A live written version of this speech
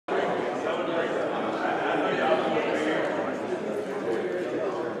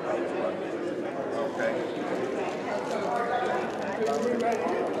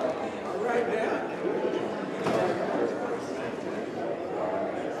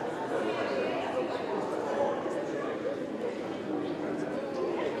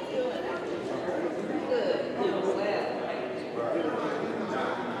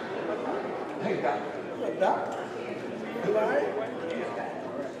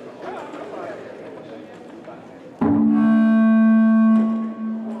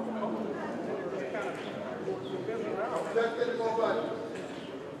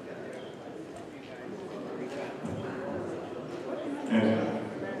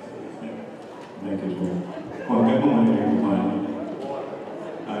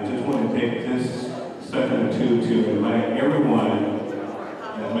to invite everyone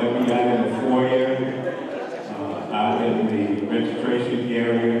that might be out in the foyer, out in the registration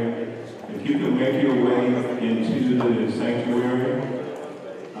area. If you can make your way into the sanctuary,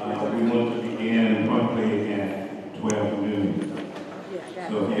 we want to begin promptly at 12 noon.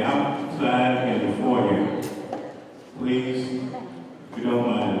 So if you're outside in the foyer, please, if you don't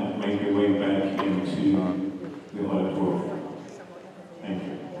mind, make your way back into the auditorium. Thank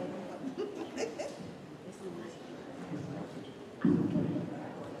you.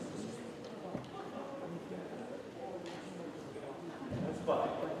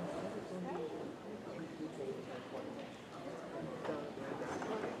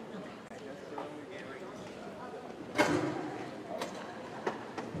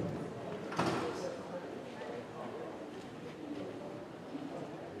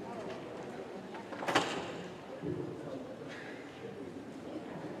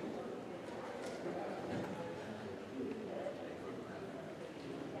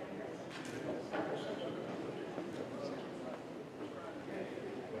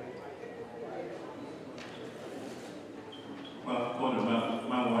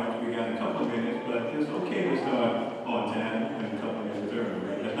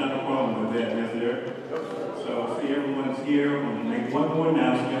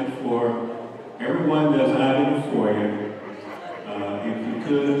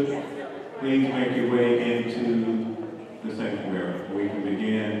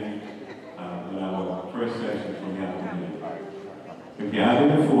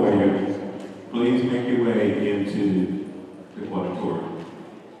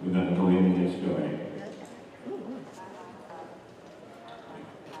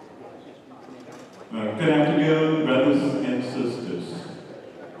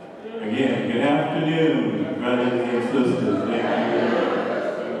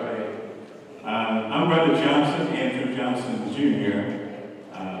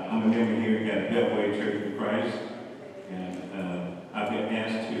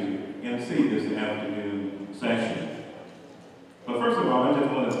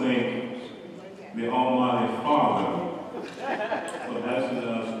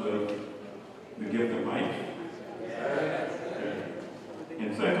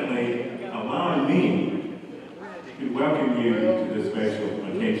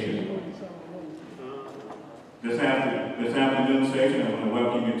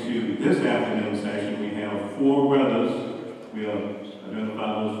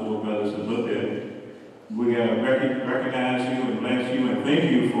 Recognize you and bless you and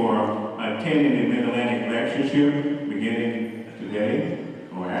thank you for attending the Atlantic Lectureship beginning today,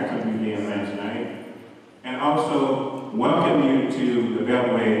 or actually began last night, and also welcome you to the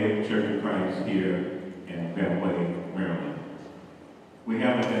Beltway Church of Christ here in Beltway, Maryland. We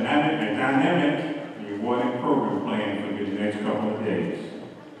have a dynamic and rewarding program planned for the next couple of days.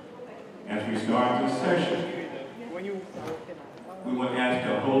 As we start this session, we will ask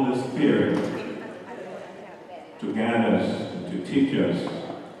the Holy Spirit to guide us, to teach us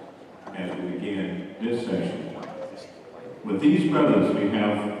as we begin this session. With these brothers, we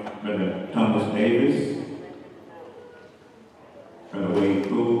have Brother Thomas Davis, Brother Wade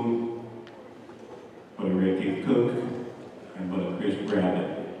Poole, Brother Ricky Cook, and Brother Chris Bradley.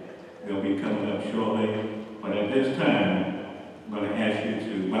 They'll be coming up shortly, but at this time, I'm going to ask you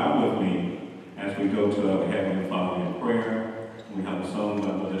to bow with me as we go to our Heavenly Father in prayer. We have a song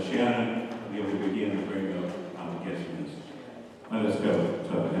by Brother Shannon, and then we begin to bring up our guest minister. Let us go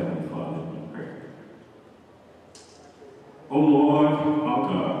to our Heavenly Father in prayer. O Lord, our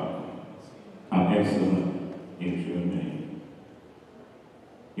God, how excellent is your name.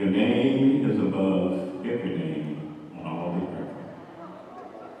 Your name is above every name on all the earth.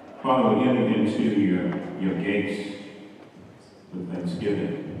 Father, we enter into your gates with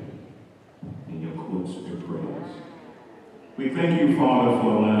thanksgiving and your courts with praise. We thank you, Father,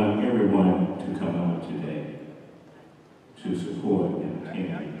 for allowing everyone to come out today to support and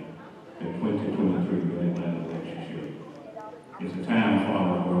attend the 2023 Atlantic Lectureship. It's a time,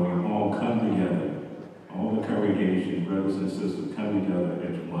 Father, where we all come together, all the congregation, brothers and sisters come together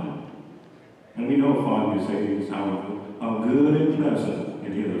as one. And we know, Father, you say this, how good and pleasant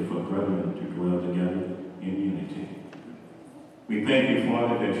it is for brethren to dwell together in unity. We thank you,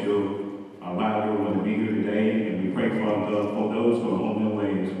 Father, that you'll allow everyone to be here today, and we pray, Father, for those who are on their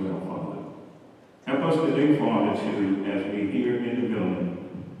way as well, Father. Help us today, Father, to, as we here in the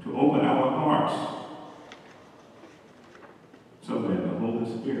building, to open our hearts so that the Holy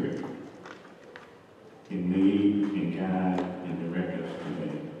Spirit can lead and guide and direct us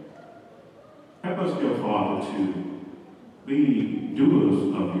today. Help us, dear Father, to be doers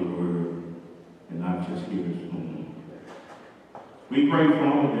of your word and not just hearers only. We pray,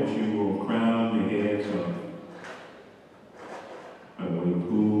 Father, that you will crown the heads of Brother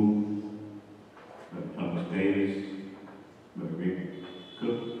Poole, Brother Thomas Davis, Brother Ricky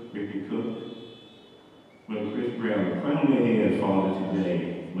Cook, Brother Chris Brown. Crown their heads, Father,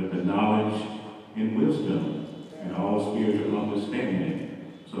 today with the knowledge and wisdom and all spiritual understanding,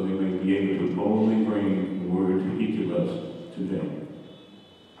 so they may be able to boldly bring the word to each of us today.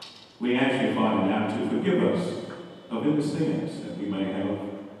 We ask you, Father, now to forgive us of any sins that we may have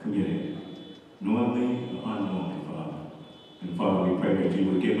committed, knowingly or unknowingly, Father. And Father, we pray that you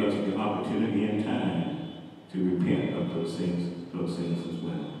would give us the opportunity and time to repent of those sins as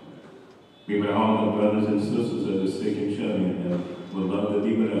well. We pray all the brothers and sisters that are sick and shut in that will love to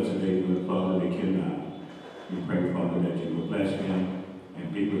be with us today, but Father, they cannot. We pray, Father, that you will bless them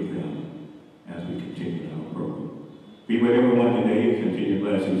and be with them as we continue our program. Be with everyone today, continue to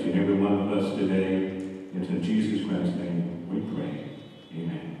bless each and every one of us today. It's in Jesus Christ's name we pray.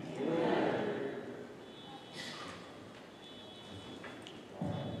 Amen.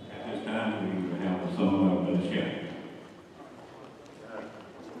 At this time, we will have a song of Brother Shep.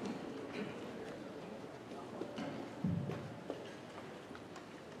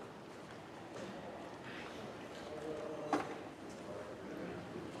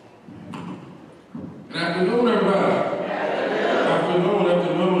 Good afternoon, everybody. Afternoon.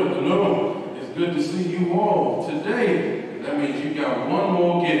 It's good to see you all today. That means you got one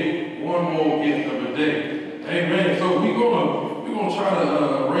more gift of the day. Amen. So we're gonna try to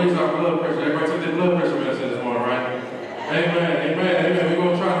raise our blood pressure. Everybody took their blood pressure medicine this morning, right? Amen. We're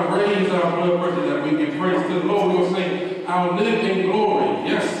gonna try to raise our blood pressure that we can praise to the Lord. We're gonna sing, "I'll live in glory."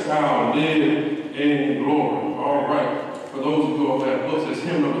 Yes, I'll live in glory. All right. For those who go up that book, it's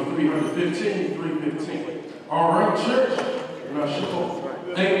hymn number 315. All right, church. I'm not sure.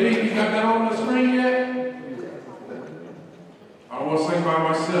 Hey, Lee, you got that on the screen yet? I don't want to sing by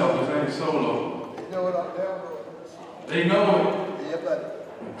myself. This ain't solo. They know it up there. They know it. Yeah, buddy.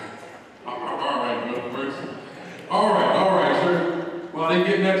 All right, good person. All right, church. While they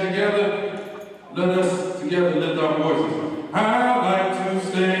getting that together, let us together lift our voices. I'd like to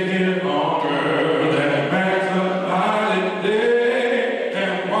stay here longer than magnify day.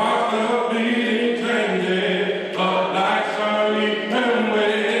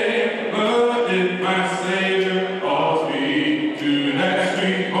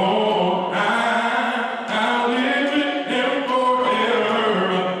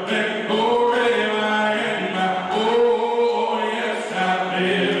 Forever.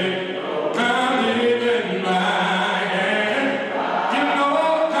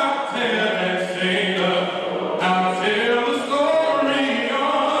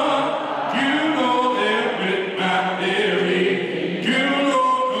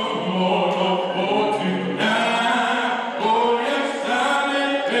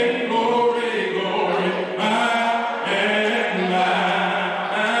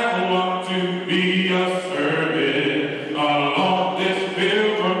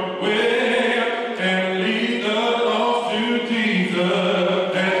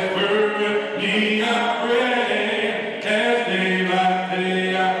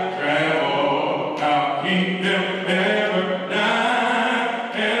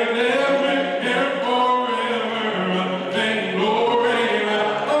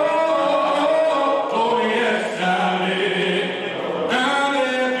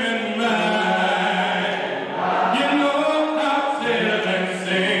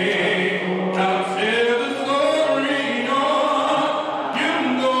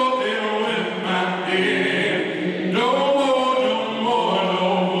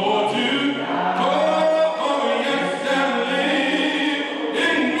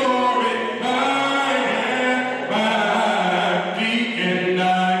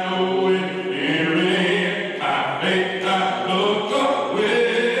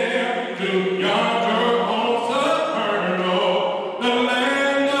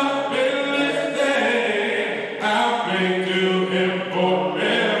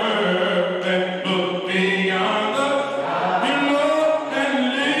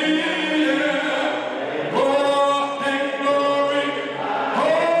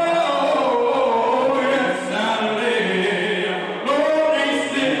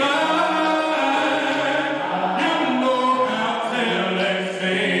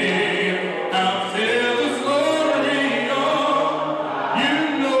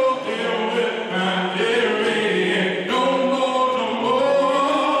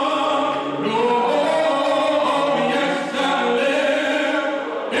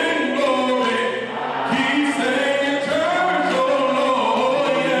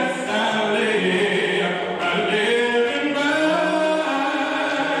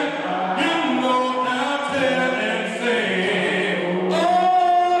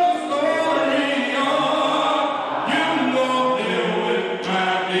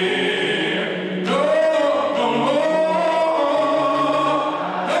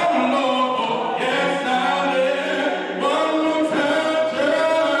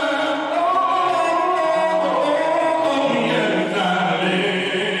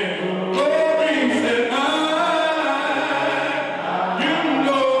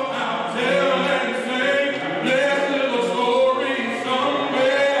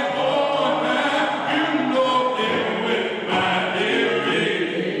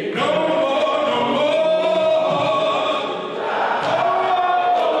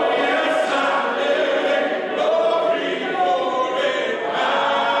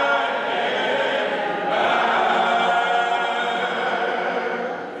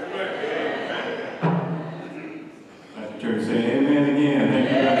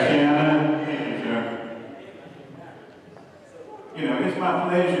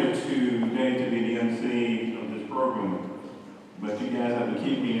 pleasure today to be the MC of this program, but you guys have to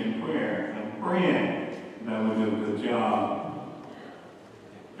keep me in prayer. I'm praying that I will do a good job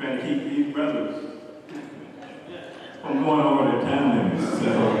trying to keep these brothers from going over their time limits.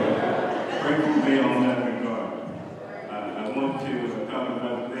 So pray for me on that regard. I want to talk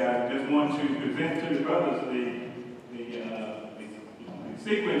about today. I just want to present to the brothers the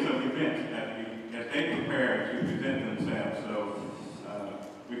sequence of events as they prepare to present themselves. So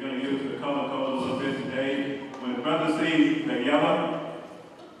we're going to use the color code a little bit today. When the brothers see the yellow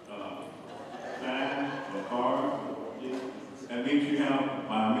sign or card, that means you have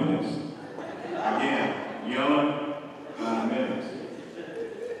 5 minutes. Again, yellow, 5 minutes.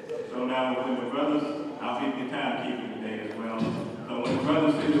 So now when the brothers, I'll be the timekeeper today as well. So when the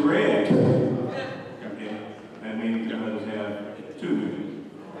brothers see the red, okay, that means the brothers have 2 minutes.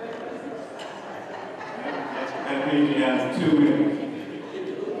 That means you have 2 minutes.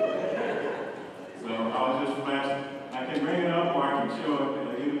 So I'll just flash. I can bring it up or I can show it.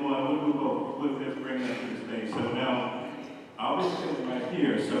 Either one, we'll just bring it up to the stage. So now, I'll be sitting right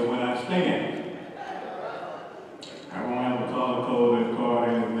here. So when I stand, I won't have a color code card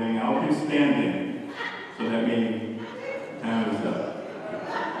or anything. I'll be standing. So that means time is up.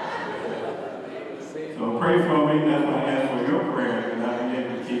 So pray for me. That's why I ask for your prayer, and I'll be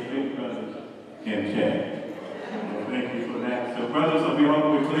able to keep these brothers in check. Thank you for that. So brothers, are we all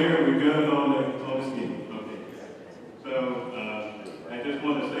clear? We're good on the scheme. Okay. So I just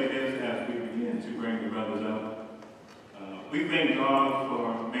want to say this as we begin to bring the brothers up. We thank God for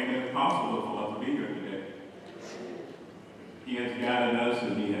making it possible for us to be here today. He has guided us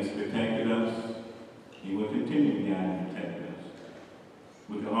and He has protected us. He will continue to guide and protect us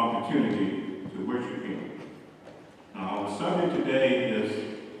with the opportunity to worship Him. Now, our subject today is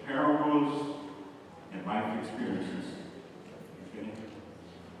parables and life experiences. Okay?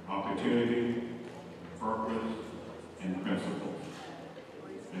 Opportunity, purpose, and principles.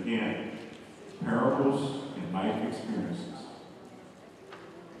 Again, parables and life experiences.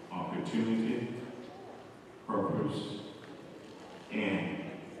 Opportunity, purpose, and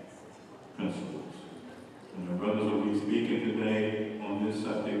principles. And the brothers will be speaking today on this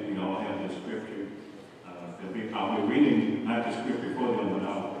subject. We all have the scripture. I'll be reading, not the scripture for them, but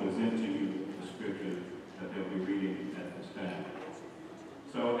I'll present to you the scripture that they'll be reading at this time.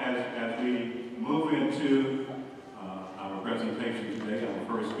 So as we move into our presentation today, our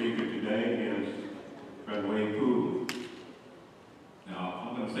first speaker today is Brother Wade Poole. Now,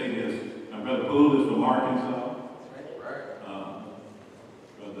 I'm going to say this. Brother Poole is from Arkansas.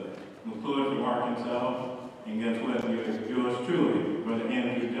 Brother Poole is from Arkansas. And guess what? Yours truly, Brother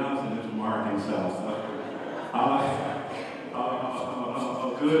Andrew Johnson is from Arkansas. So,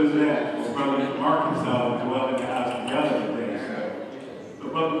 how good is that for brothers from Arkansas to dwell in the house together today? So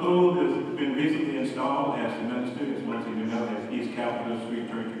Brother Poole has been recently installed as the minister, as most of you know, at East Capitol Street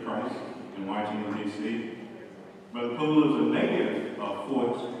Church of Christ in Washington, D.C. Brother Poole is a native of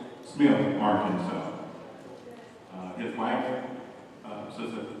Fort Smith, Arkansas. His wife,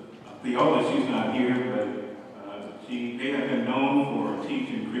 Sister Theola, she's not here, but they have been known for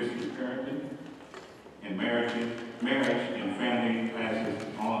teaching Christian parenting and marriage and family classes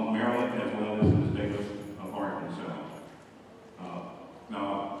on Maryland as well as in the state of Arkansas.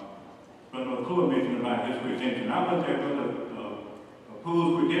 Now, Brother Poole mentioned about his credential. I looked at Brother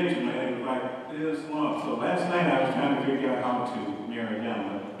Poole's credential and it was like this long. So last night I was trying to figure out how to narrow it down,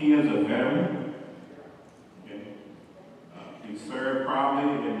 but he is a veteran. Okay. He served probably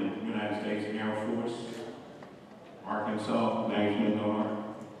in the United States Air Force, Arkansas National Guard,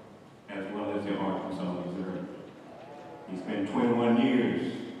 as well as the Arkansas Reserve. He spent 21 years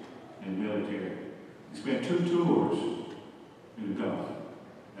in the military. He spent 2 tours in the Gulf.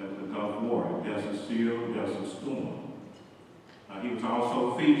 That was the Gulf War, Desert Seal, Desert Storm. He was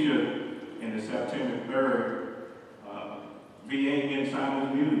also featured in the September 3rd VA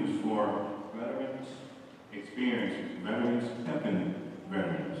Insider's News for veterans experiences, veterans helping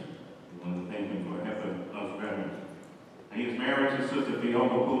veterans. We want to thank him for helping us veterans. He is married to Sister Theola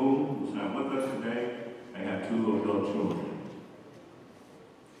Poole, who's not with us today. They have 2 adult children.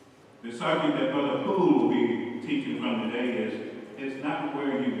 The subject that Brother Poole will be teaching from today is, it's not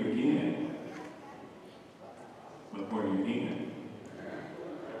where you begin, but where you end.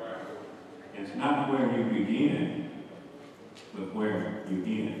 It's not where you begin, but where you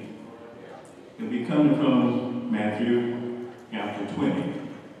end. It'll be coming from Matthew chapter 20,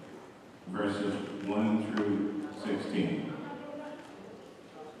 verses 1 through 16.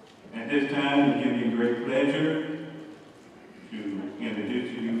 At this time, it gives me great pleasure to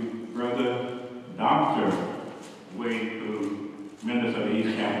introduce to you Brother Dr. Wade Poole, members of the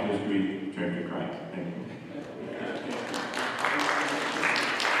East Capitol Street Church of Christ. Thank you.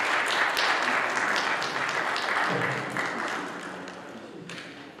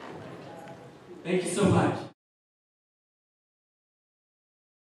 Thank you so much.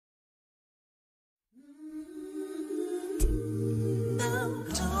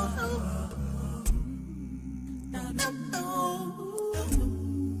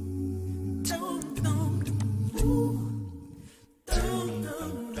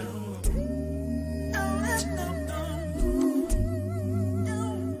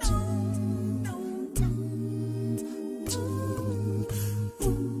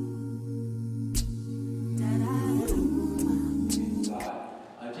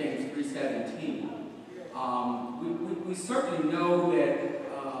 We certainly know that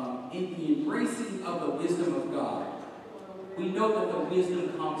in the embracing of the wisdom of God, we know that the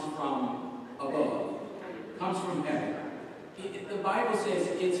wisdom comes from above, comes from heaven. The Bible says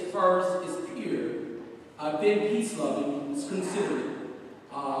it's first, it's pure, then peace-loving, it's considerate,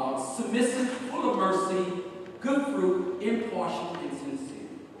 submissive, full of mercy, good fruit, impartial, and sincere.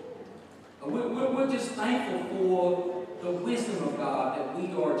 We're just thankful for the wisdom of God that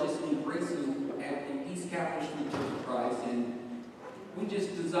we are just embracing at the East Capitol Street Church of Christ, and we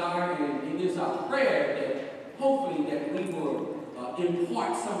just desire, and it is our prayer that hopefully that we will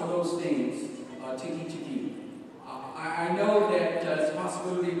impart some of those things to each of you. I know that there's a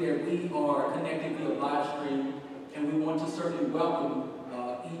possibility that we are connected via live stream, and we want to certainly welcome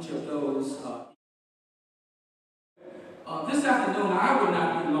each of those. This afternoon, I will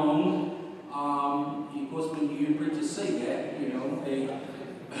not be long. Of course, when you hear preachers say that, you know, they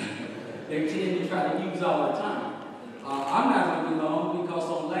tend to try to use all the time. I'm not going to be long because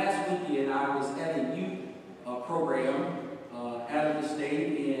on last weekend I was at a youth program out of the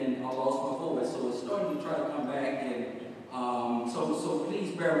state and I lost my voice, so it's starting to try to come back. And so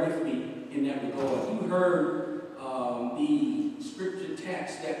please bear with me in that regard. You heard the scripture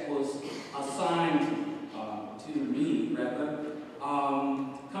text that was assigned to me, rather,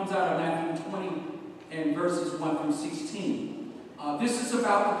 comes out of Matthew 20 and verses 1 through 16. This is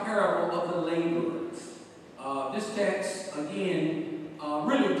about the parable of the laborers. This text, again,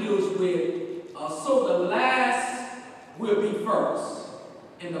 really deals with, so the last will be first,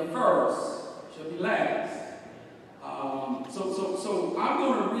 and the first shall be last. So I'm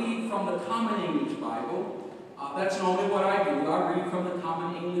going to read from the Common English Bible. That's normally what I do. I read from the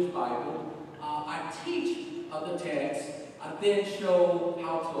Common English Bible. I teach the text. I then show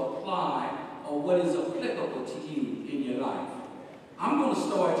how to apply or what is applicable to you in your life. I'm going to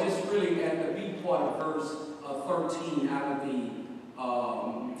start just really at the B part of verse 13 out of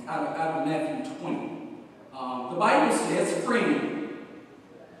Matthew 20. The Bible says, "Friend,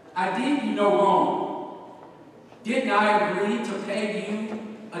 I did you no wrong. Didn't I agree to pay you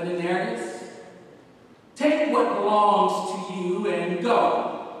a denarius? Take what belongs to you and go.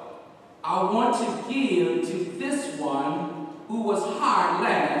 I want to give to this one who was hired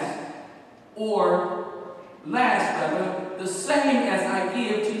last, or last rather, the same as I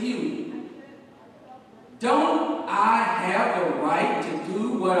give to you. Don't I have the right to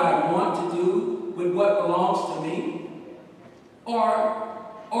do what I want to do with what belongs to me? Or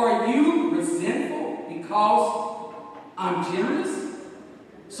are you resentful because I'm generous?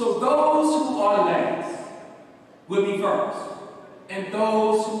 So those who are last will be first, and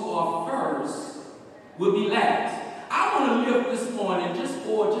those who are first will be last." I want to lift this morning just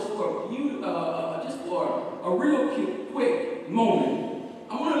for a real quick moment.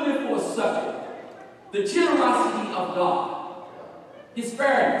 I want to live for a subject: the generosity of God, His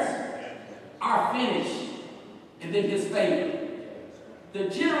fairness, our finish, and then His favor. The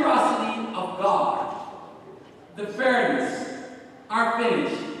generosity of God, the fairness, our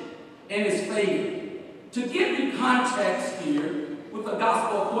finish, and His favor. To give you context here with the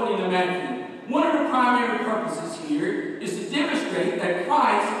gospel according to Matthew, one of the primary purposes here is to demonstrate that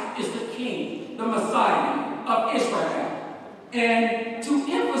Christ is the King, the Messiah of Israel, and to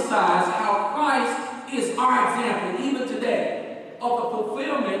emphasize how Christ is our example even today of the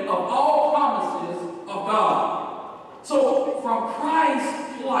fulfillment of all promises of God. So from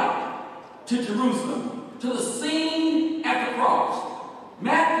Christ's flight to Jerusalem, to the scene at the cross,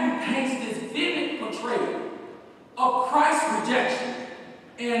 Matthew paints this vivid portrayal of Christ's rejection.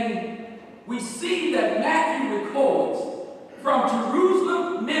 And we see that Matthew records from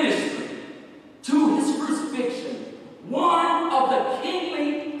Jerusalem ministry to his crucifixion one of the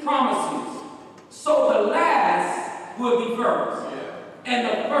kingly promises. So the last will be first, and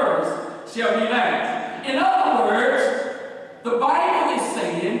the first shall be last. In other words, the Bible is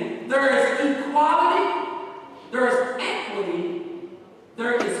saying there is equality, there is equity,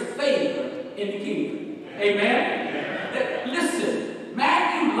 there is favor in the kingdom. Amen? Listen,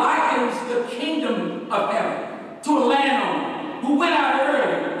 Matthew likens the kingdom of heaven to a landowner who went out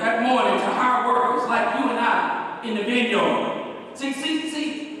early that morning to hire workers like you and I in the vineyard.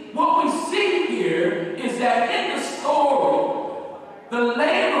 See, what we see here is that in the story, the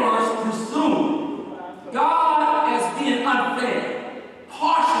laborers presume God as being unfair,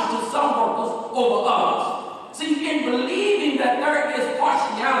 partial to some workers over others. See, in believing that there is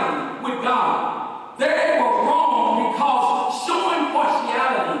partiality with God, they were wrong because showing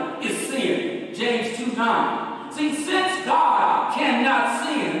partiality is sin. James 2:9. See, since God cannot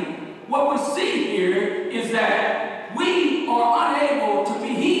sin, what we see here is that we are unable to be,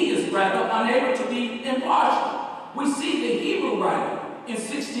 he is rather unable to be impartial. We see the Hebrew writer in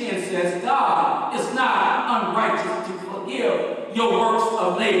 6:10 says, God is not unrighteous to forgive your works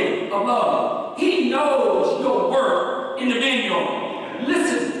of labor, of love. He knows your work in the vineyard.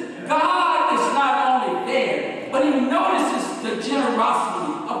 Listen, God is not only there, but he notices the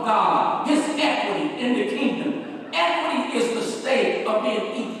generosity of God, his equity in the kingdom. Equity is the state of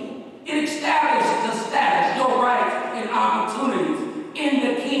being equal. It establishes the status, your rights and opportunities in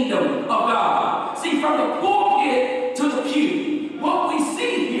the kingdom of God. See, from the pulpit to the pew, what we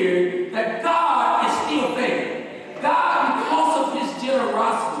see here, that God is still fair. God, because of his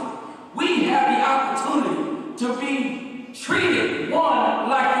generosity, we have the opportunity to be treated one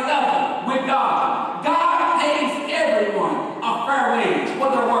like the other with God. God pays everyone a fair wage for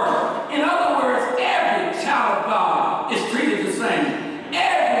their work. In other words, every child of God is treated the same.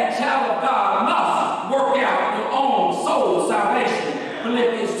 Every child of God must work out their own soul salvation.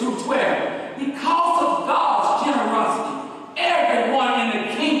 Philippians 2:12. Because of God's generosity, everyone in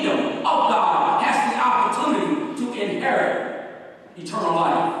the kingdom of God has the opportunity to inherit eternal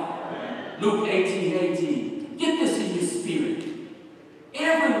life. Luke 18:18. Get this in your spirit.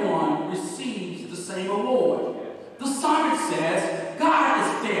 Everyone receives the same reward. The psalmist says, God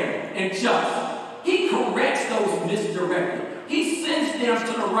is fair and just. He corrects those misdirected. He sends them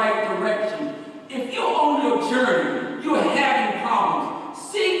to the right direction. If you're on your journey, you're having problems,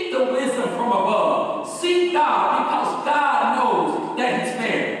 seek the wisdom from above. Seek God, because God knows that he's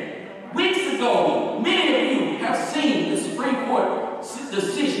fair. Weeks ago, many of you have seen the Supreme Court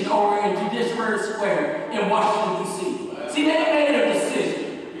decision over in Judiciary Square in Washington, D.C. See, they made a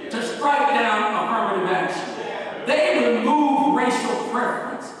decision to strike down affirmative action. They removed racial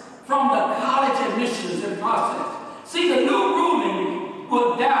preference from the college admissions and process. See, the new ruling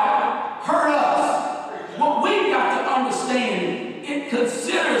will doubt hurt us. What we've got to understand, it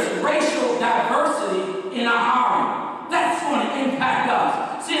considers racial diversity in our hiring. That's going to impact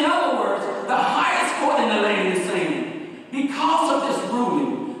us. See, in other words, the highest court in the land is saying, because of this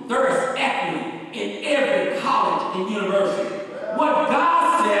ruling, there is equity in every college and university. What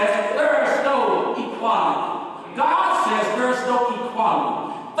God says, there is no equality. God says there is no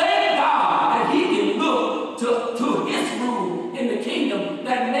equality. Thank God that he can look to his rule in the kingdom,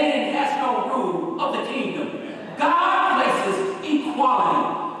 that man has no rule of the kingdom. God places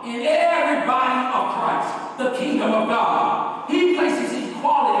equality in every body of Christ, the kingdom of God. He places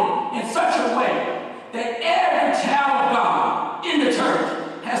equality in such a way that every child of God in the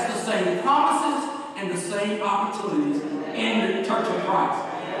church has the same promises and the same opportunities in the church of Christ.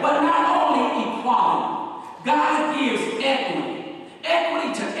 But not only equality, God gives equity.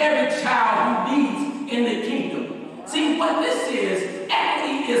 Equity to every child who needs in the kingdom. See, what this is,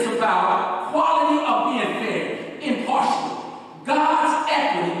 equity is about quality of being fair, impartial. God's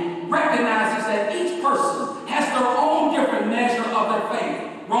equity recognizes that each person has their own different measure of their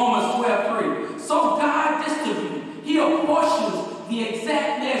faith. Romans 12:3. So God distributes, he apportions the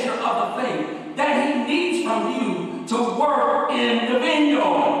exact measure of the faith that he needs from you to work in the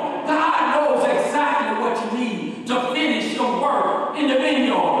vineyard. God knows exactly what you need to finish your work in the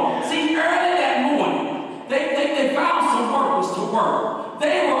vineyard. See, early that morning, they found some workers to work.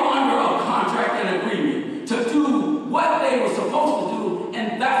 They were under a contract and agreement to do what they were supposed to do,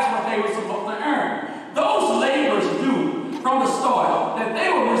 and that's what they were supposed to earn. Those laborers knew from the start that they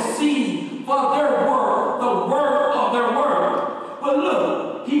would receive for their work the work of their work. But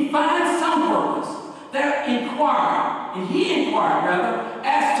look, he finds some workers that he inquired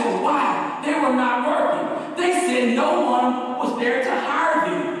as to why they were not working. They said no one was there to hire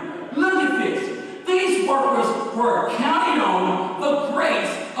them. Look at this. These workers were counting on the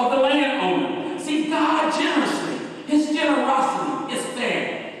grace of the landowner. See, God generously, his generosity is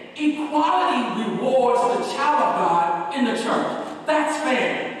fair. Equality rewards the child of God in the church. That's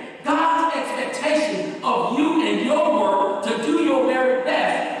fair. God's expectation of you and your work to do your very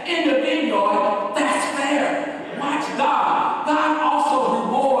best in the vineyard, that's fair. Watch God. God also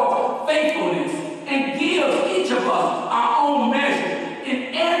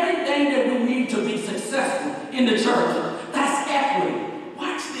church. That's equity.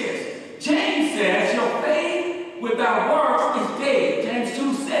 Watch this. James says your faith without works is dead. James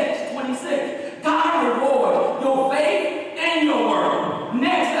 2:26. God reward your faith and your work.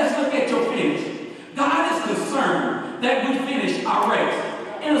 Next, let's look at your finish. God is concerned that we finish our race.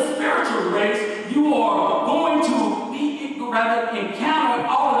 In a spiritual race, you are going to encounter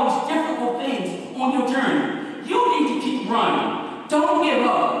all of these difficult things on your journey. You need to keep running. Don't give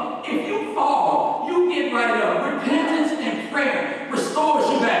up. If you fall, you get right up. Repentance and prayer restores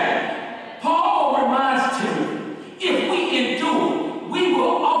you back. Paul reminds Timothy, if we endure, we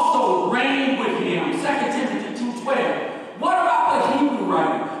will also reign with him. 2 Timothy 2:12. What about the Hebrew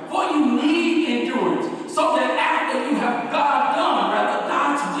writer? For you need endurance, so that after you have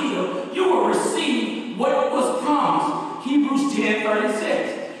God's will, you will receive what was promised. Hebrews 10:36.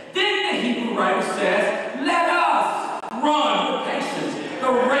 Then the Hebrew writer says, let us run with patience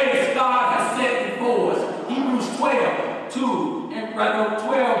the race God has set before us. Hebrews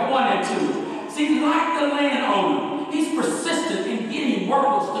 12:1 and 2. See, like the landowner, he's persistent in getting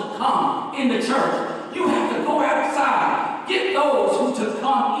workers to come in the church. You have to go outside, get those who to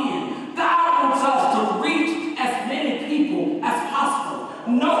come in. God wants us to reach as many people as possible.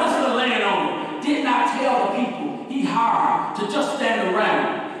 Notice the landowner did not tell the people he hired to just stand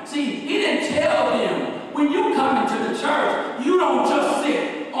around. See, he didn't tell them, when you come into the church, you don't just sit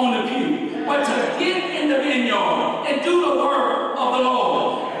on the pew, but to get in the vineyard and do the work of the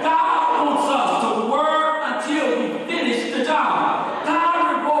Lord. God wants us to work until we finish the job. God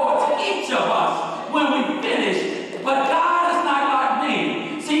rewards each of us when we finish, but God is not like men.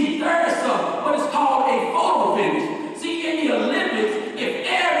 See, there is what is called a photo finish. See, in the Olympics, if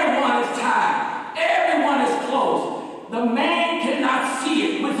everyone is tied, everyone is close, the man cannot see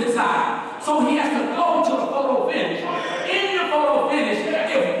it with his eye. So he has to go to the photo finish. In the photo finish,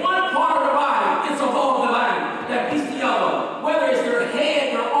 if one part of the body is above the line that beats the other, whether it's their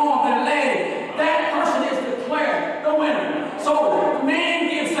head, their arm, their leg, that person is declared the winner. So the man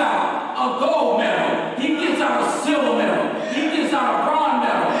gives out a gold medal. He gives out a silver medal. He gives out a bronze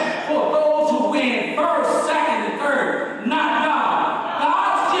medal for those who win first, second, and third, not God.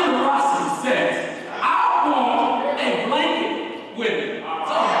 God's generosity says, I want a blanket winner.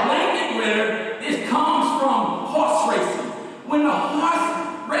 So a blanket winner, this comes from horse racing. When the horse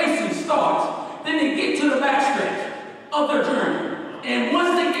racing starts, then they get to the backstretch of their journey. And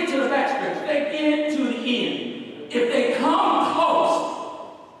once they get to the backstretch, they get to the end. If they come close,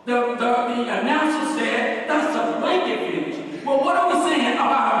 the announcer said, that's a blanket finish. Well, what are we saying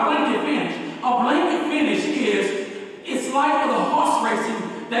about a blanket finish? A blanket finish is, it's like with a horse racing,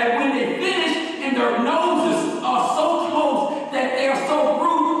 that when they finish and their noses are so close that they are so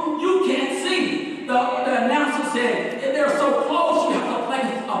rude, you can't see. The announcer said, if they're so close, you have to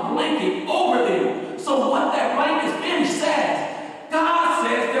place a blanket over them. So what that blanket finish says, God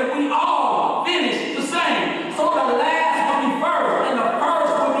says that we all finish the same. So the last will be first and the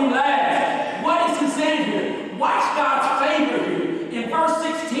first will be last. What is he saying here? Watch God's favor here. In verse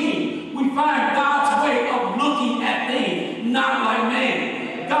 16, we find God's way of looking at things, not like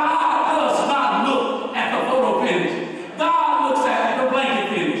man. God does not look at the photo finish. God looks at the blanket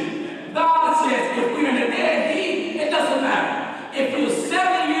finish. God says if we're in a dead heat, it doesn't matter. If you're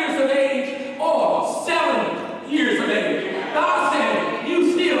 7 years of age or 7 years of age, God said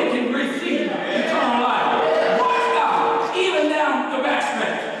you still can receive eternal life. Watch God, even down the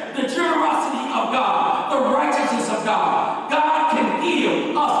backstretch, the generosity of God, the righteousness of God. God can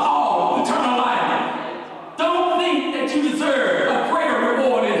give us all eternal life. Don't think that you deserve a greater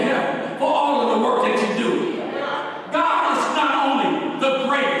reward in heaven for all of the work that you do. God is not only the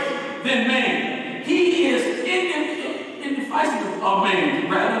greatest than man. He is indefeasible of man,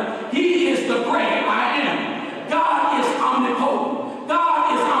 rather. He is the great I am. God is omnipotent.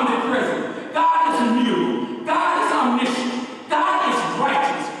 God is omnipresent. God is immutable. God is omniscient. God is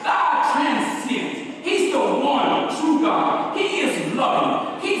righteous. God transcends. He's the one true God. He is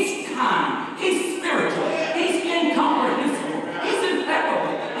loving. He's kind. He's spiritual. He's incomprehensible. He's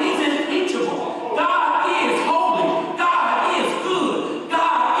impeccable. He's impeachable. God is holy. God is good.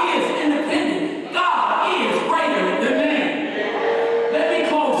 God is independent. God is greater than man. Let me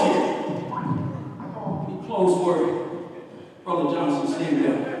close here. Let me close word. Brother Johnson, stand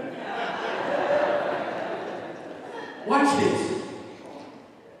there. Watch this.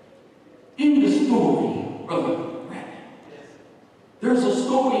 In the story, Brother Brandon, there's a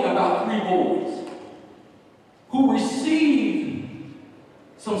story about 3 boys who received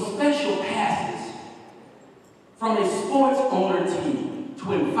some special passes from a sports owner team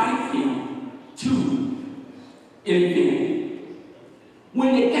to invite them to an event.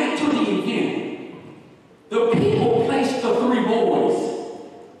 When they got to the event, the people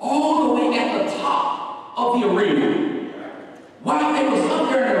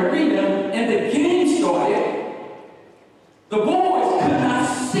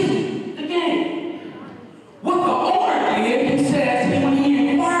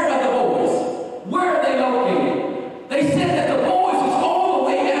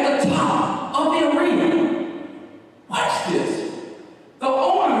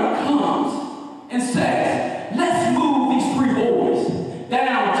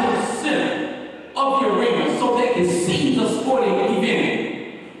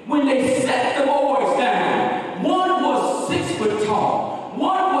set the boys down. One was 6 foot tall.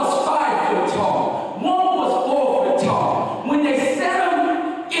 One was 5 foot tall. One was 4 foot tall. When they set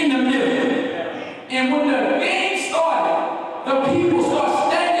them in the middle, and when the game started, the people started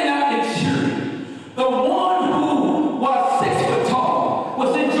standing up and cheering. The one who was 6 foot tall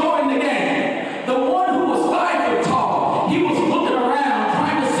was enjoying the game. The one who was 5 foot tall, he was looking around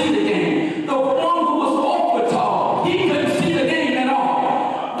trying to see the game. The one who was 4 foot tall, he couldn't see the game at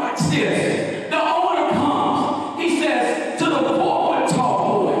all. Watch this. The owner comes. He says to the 4 foot tall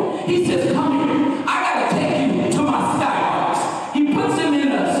boy, he says, come here. I got to take you to my skybox. He puts him in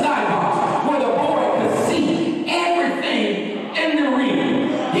the skybox where the boy could see everything in the arena.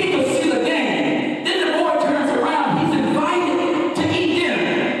 He could see the game. Then the boy turns around. He's invited to eat dinner.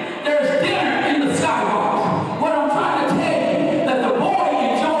 There's dinner in the skybox. What I'm trying to tell you, that the boy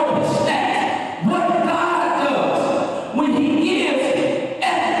enjoyed his snacks. What God does when He gives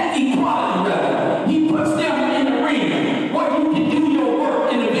equality, rather, He puts them in the arena where you can do your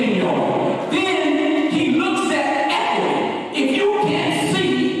work in the vineyard. Then He looks at equity. If you can't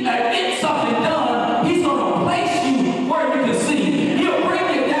see get something done, He's going to place you where you can see. He'll bring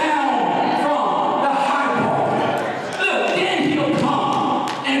you down from the high part. Look, then He'll come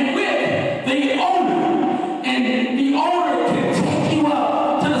and with the owner, and the owner can take you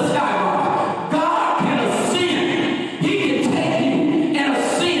up to the skybox. God can ascend. He can take you and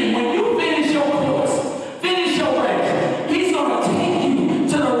ascend. When you finish your course, finish your race, He's going to take you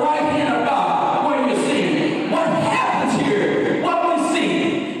to the right hand of God where you're seeing. What happens here, what we see,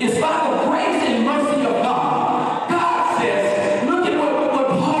 is by the grace and mercy of God. God says, look at what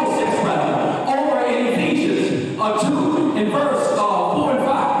Paul says, rather, over in Ephesians 2, in verse 4 and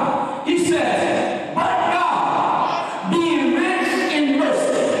 5. He says, but God, being rich in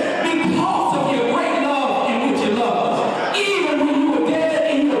mercy, because of your great love in which you love us, even when you were dead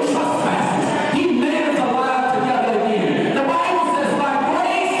in your trespasses, He made us alive together again. The Bible says, by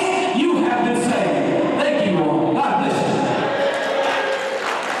grace you have been saved. Thank you, Lord. God bless you.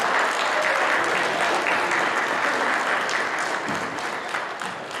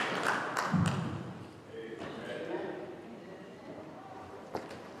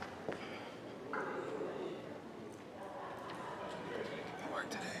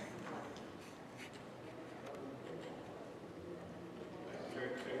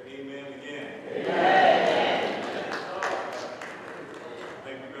 Amen again. Amen.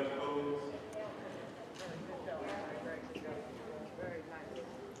 Thank you, Brother Bowles. Thank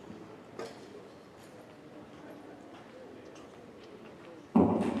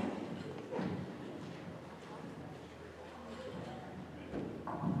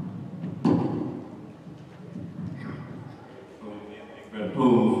Brother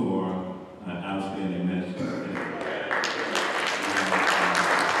Bowles for an outstanding message.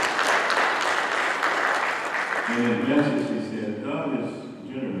 In his message, he said, God is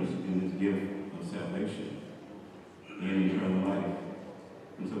generous in His gift of salvation and eternal life.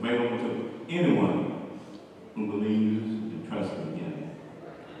 It's available to anyone who believes and trusts in Him.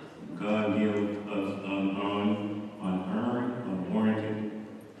 God gives us unearned, unwarranted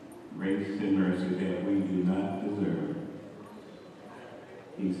grace and mercy that we do not deserve.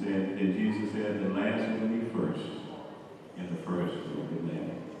 He said that Jesus said, the last will be first, and the first will be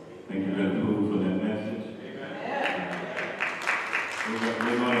last. Thank you, Brother Poole, for that message. We're going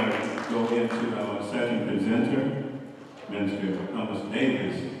to go into our second presenter, Minister Thomas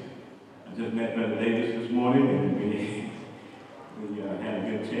Davis. I just met Brother Davis this morning, and we had a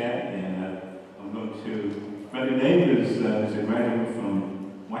good chat. And I'm going to, Brother Davis is a graduate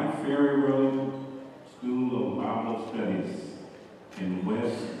from White Ferry Road School of Bible Studies in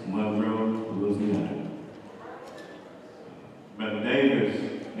West Monroe, Louisiana. Brother Davis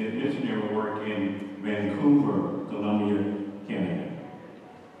did missionary work in Vancouver, Columbia, Canada.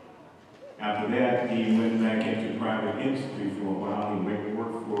 After that, he went back into private industry for a while. He went to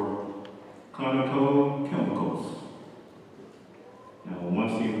work for Conoco Chemicals. Now,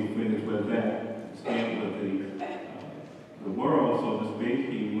 once he finished with that, staying with the world, so to speak,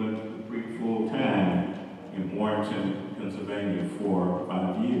 he went to preach full time in Warrenton, Pennsylvania for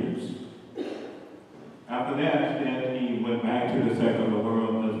 5 years. After that, then he went back to the secular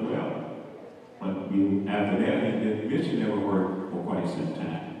world as well. But after that, he did missionary work for quite some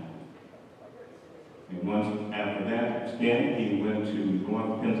time. And once after that stint, he went to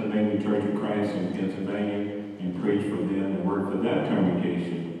North Pennsylvania Church of Christ in Pennsylvania and preached for them and worked for that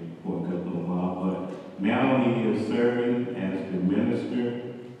congregation for a good little while. But now he is serving as the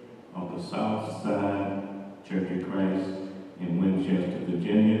minister of the South Side Church of Christ in Winchester,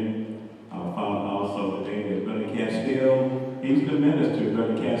 Virginia. Our father also today is Brother Castile, he's the minister,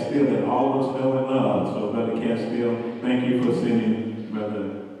 Brother Castile, that all of us know and love. So, Brother Castile, thank you for sending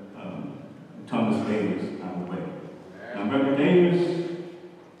Brother Thomas Davis our way. Now, Brother Davis'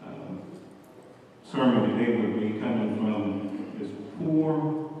 sermon today will be coming from his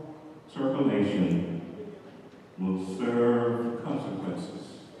poor circulation will serve consequences.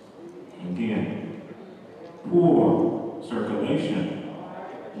 Again, poor circulation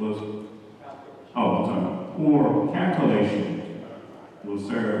will, poor calculation will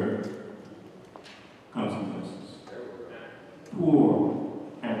serve consequences. Poor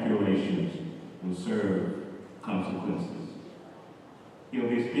calculations will serve consequences. He'll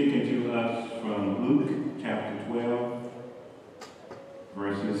be speaking to us from Luke chapter 12,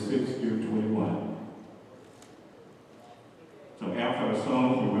 verses 6 through 21. So after a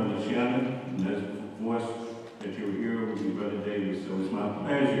song from Brother Shannon, the voice that you will hear will be Brother Davis. So it's my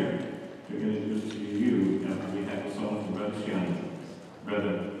pleasure to introduce to you, after we have a song from Brother Shannon,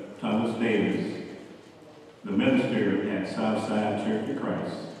 Brother Thomas Davis, the minister at Southside Church of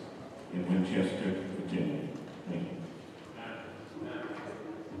Christ in Winchester, Virginia. Thank you.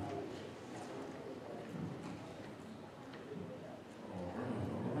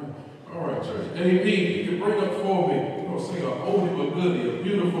 All right, church. AV, you can bring up for me. We're going to sing an oldie but goodie, A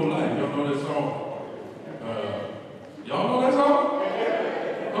Beautiful Life. Y'all know that song? Y'all know that song?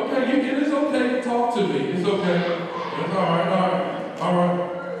 Okay, it's okay to talk to me. It's okay. It's all right.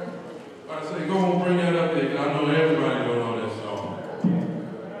 I say, go and bring that up there, because I know everybody don't know that song.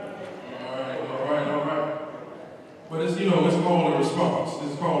 All right. But it's, it's called a response.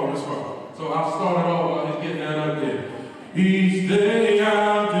 It's called a response. So I'll start it off while he's getting that up there. Each day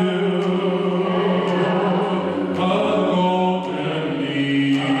I do.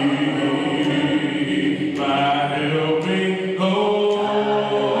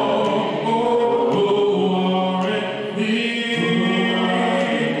 He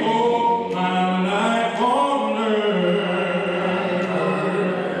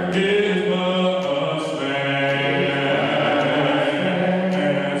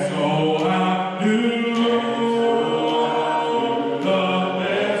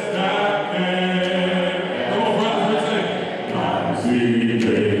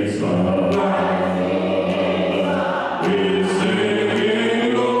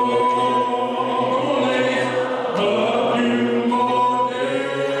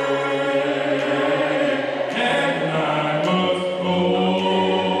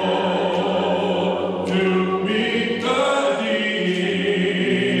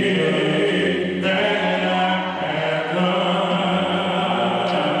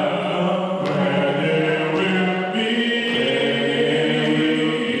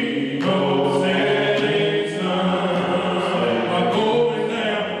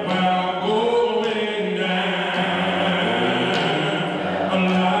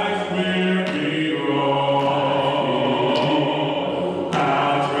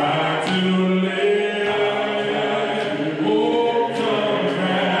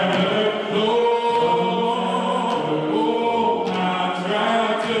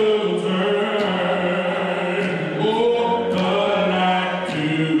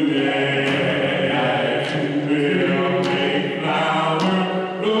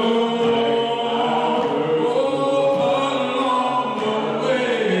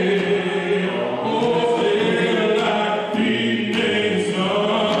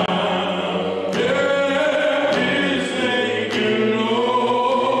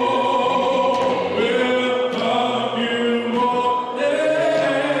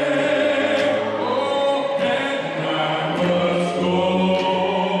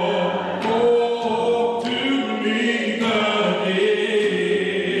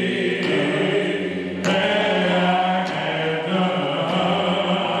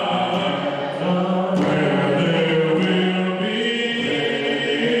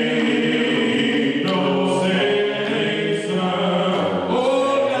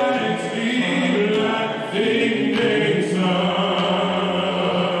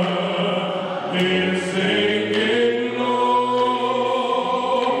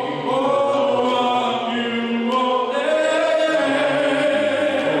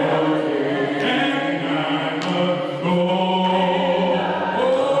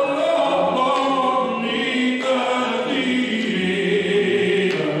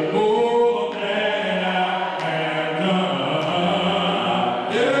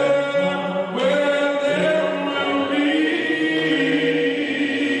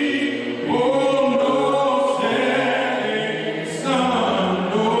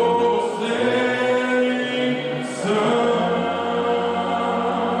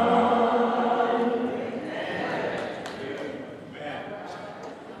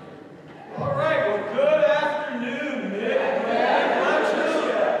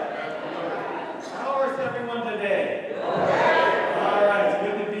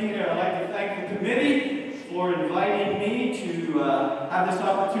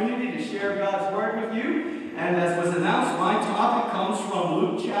opportunity to share God's Word with you. And as was announced, my topic comes from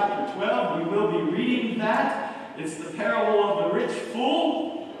Luke chapter 12. We will be reading that. It's the parable of the rich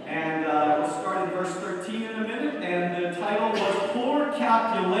fool. And we'll start in verse 13 in a minute. And the title was Poor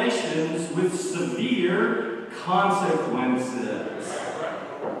Calculations with Severe Consequences.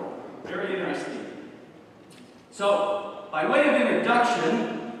 Very interesting. So, by way of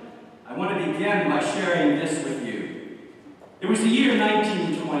introduction, I want to begin by sharing this with you. It was the year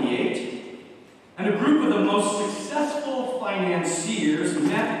 1928, and a group of the most successful financiers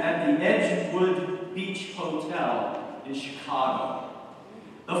met at the Edgewood Beach Hotel in Chicago.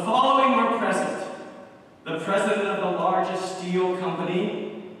 The following were present: the president of the largest steel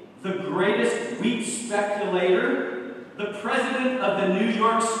company, the greatest wheat speculator, the president of the New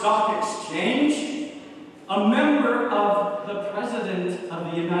York Stock Exchange, a member of the President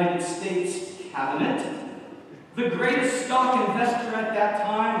of the United States Cabinet, the greatest stock investor at that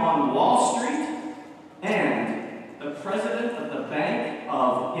time on Wall Street, and the President of the Bank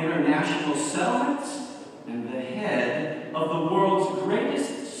of International Settlements, and the head of the world's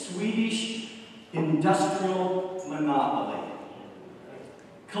greatest Swedish industrial monopoly.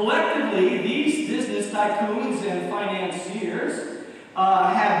 Collectively, these business tycoons and financiers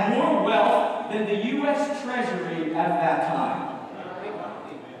had more wealth than the U.S. Treasury at that time.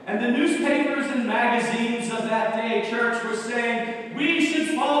 And the newspapers and magazines of that day, church, were saying, we should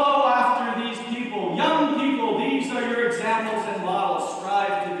follow after these people. Young people, these are your examples and models.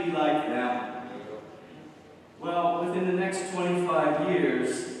 Strive to be like them. Well, within the next 25 years,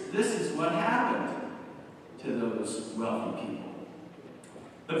 this is what happened to those wealthy people.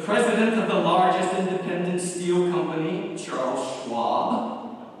 The president of the largest independent steel company, Charles Schwab,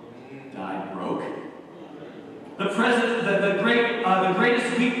 died broke. The president, the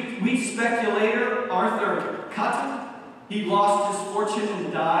greatest wheat speculator, Arthur Cutten, he lost his fortune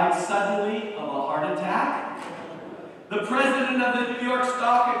and died suddenly of a heart attack. The president of the New York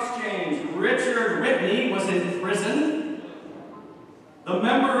Stock Exchange, Richard Whitney, was in prison. The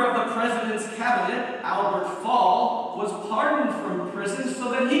member of the president's cabinet, Albert Fall, was pardoned from prison so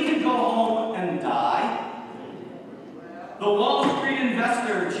that he could go home and die. The Wall Street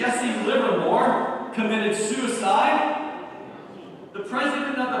investor, Jesse Livermore, committed suicide. The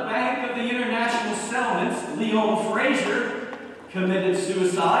president of the Bank of the International Settlements, Leon Fraser, committed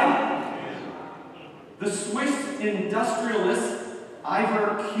suicide. The Swiss industrialist,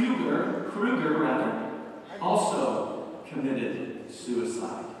 Ivar Kruger, also committed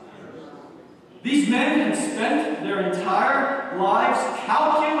suicide. These men had spent their entire lives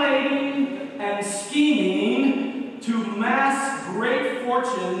calculating and scheming to amass great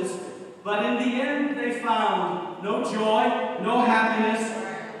fortunes, but in the end they found no joy, no happiness,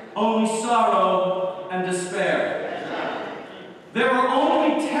 only sorrow and despair. There were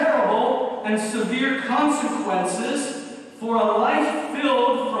only terrible and severe consequences for a life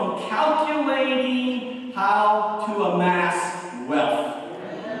filled from calculating how to amass wealth.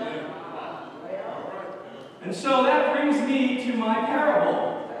 And so that brings me to my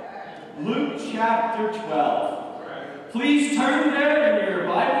parable, Luke chapter 12. Please turn there in your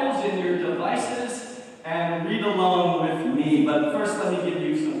Bibles, in your devices, and read along with me. But first, let me give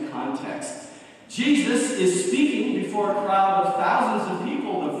you some context. Jesus is speaking before a crowd of thousands of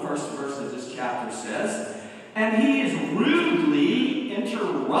people, the first verse of this chapter says, and he is rudely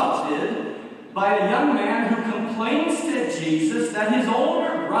interrupted by a young man who complains to Jesus that his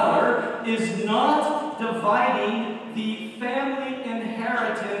older brother is not dividing the family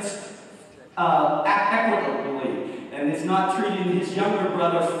inheritance equitably, and is not treating his younger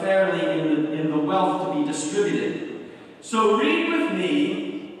brother fairly in the wealth to be distributed. So read with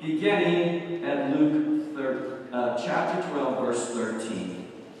me, beginning at Luke chapter 12, verse 13.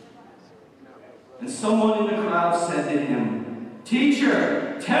 And someone in the crowd said to him,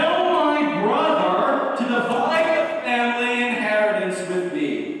 "Teacher, tell my brother to divide the family inheritance with me."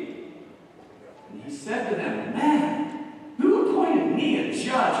 And he said to them, "Man, who appointed me a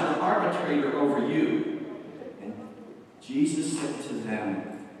judge or arbitrator over you?" And Jesus said to them,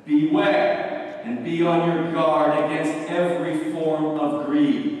 "Beware and be on your guard against every form of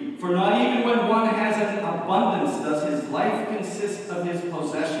greed. For not even when one has an abundance does his life consist of his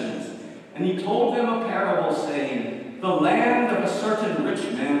possessions." And he told them a parable, saying, "The land of a certain rich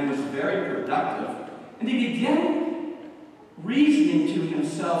man was very productive. And he began reasoning to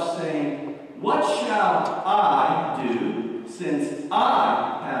himself, saying, 'What shall I do, since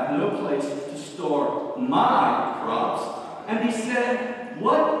I have no place to store my crops?' And he said,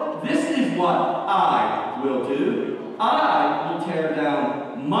 'This is what I will do. I will tear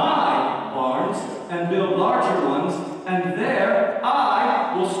down my barns and build larger ones, and there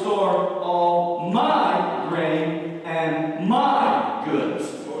I will store all my grain and my goods.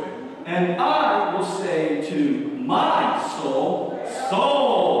 And I will say to my soul,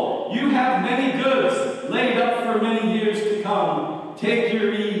 soul, you have many goods laid up for many years to come. Take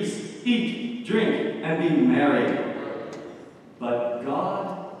your ease, eat, drink, and be merry. But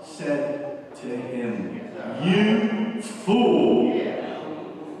God said to him, you fool,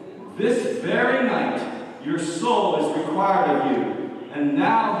 this very night your soul is required of you, and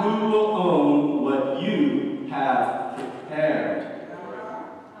now who will own what you have prepared?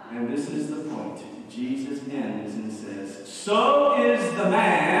 And this is the point. Jesus ends and says, so is the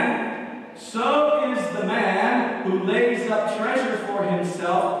man who lays up treasure for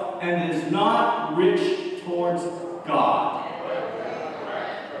himself and is not rich towards God.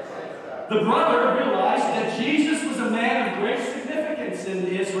 The brother realized that Jesus was a man of great significance in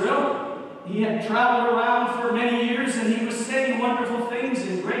Israel. He had traveled around for many years and he was saying wonderful things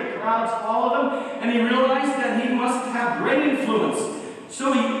and great crowds followed him, and he realized that he must have great influence.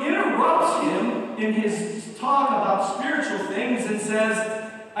 So he interrupts him in his talk about spiritual things and says,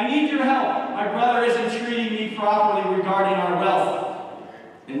 I need your help. My brother isn't treating me properly regarding our wealth.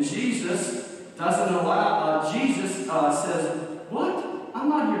 And Jesus doesn't allow, says, what? I'm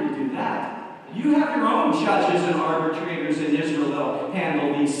not here to do that. You have your own judges and arbitrators in Israel that will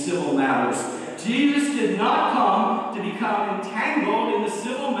handle these civil matters. Jesus did not come to become entangled in the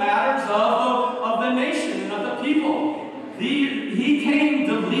civil matters of the nation and of the people. He came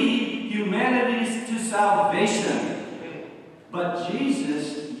to lead humanities to salvation. But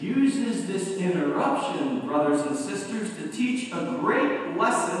Jesus uses this interruption, brothers and sisters, to teach a great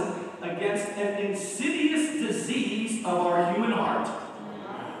lesson against an insidious disease of our human heart.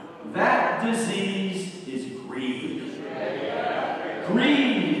 That disease is greed.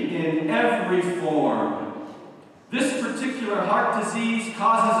 Greed in every form. This particular heart disease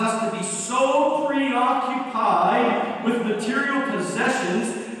causes us to be so preoccupied with material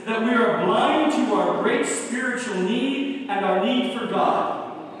possessions that we are blind to our great spiritual need and our need for God.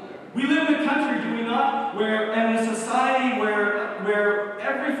 We live in a country, do we not, and a society where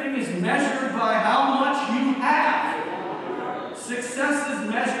everything is measured by how much you have. Success is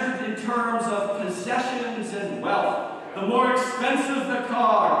measured in terms of possessions and wealth. The more expensive the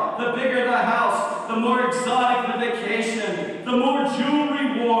car, the bigger the house, the more exotic the vacation, the more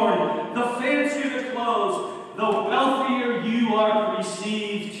jewelry worn, the fancier the clothes, the wealthier you are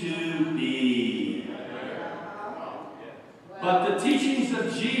perceived to be. But the teachings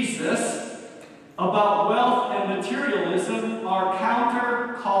of Jesus about wealth and materialism are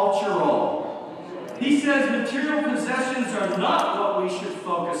countercultural. He says material possessions are not what we should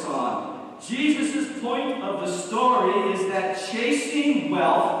focus on. Jesus' point of the story is that chasing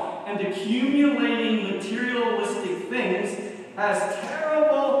wealth and accumulating materialistic things has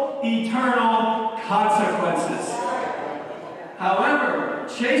terrible eternal consequences. However,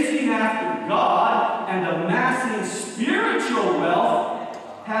 chasing after God and amassing spiritual wealth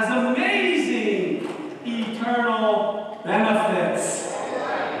has amazing eternal benefits.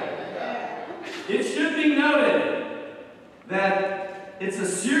 It should be noted that it's a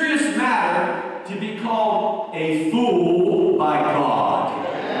serious matter to be called a fool by God.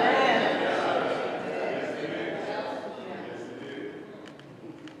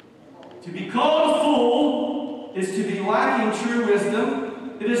 To be called a fool is to be lacking true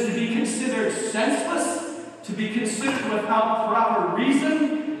wisdom. It is to be considered senseless, to be considered without proper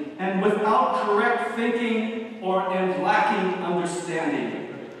reason, and without correct thinking and lacking understanding.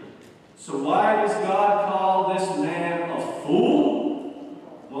 So why does God call this man a fool?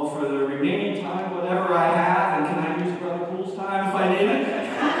 Well, for the remaining time, whatever I have, and can I use Brother Poole's time if I need it?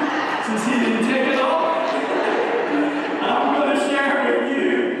 Since he didn't take it all, I'm going to share with you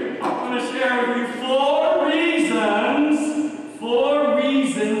 4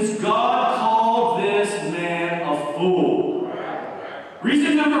 reasons God called this man a fool.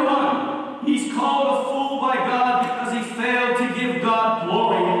 Reason number 1, he's called a fool by God because he failed to give God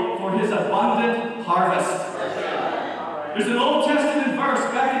glory for his abundant harvest. There's an Old Testament verse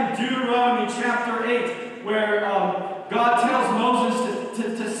back in Deuteronomy chapter 8 where God tells Moses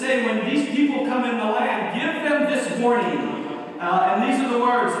to say, when these people come in the land, give them this warning. And these are the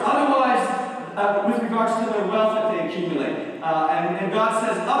words. Otherwise, with regards to their wealth that they accumulate. And God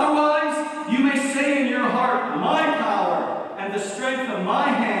says, otherwise, you may say in your heart, my power and the strength of my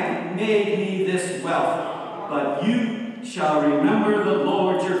hand made me this wealth. But you shall remember the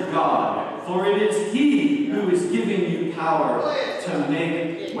Lord your God, for it is He who is giving you power to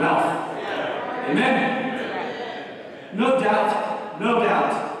make wealth. Amen. No doubt,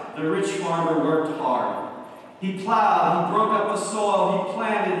 the rich farmer worked hard. He plowed, he broke up the soil, he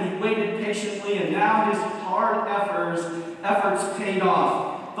planted, he waited patiently, and now his hard efforts paid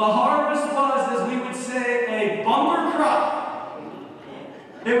off. The harvest was, as we would say, a bumper crop.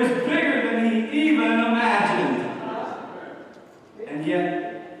 It was bigger than he even imagined. And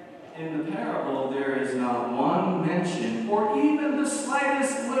yet, in the parable, there is not one mention, or even the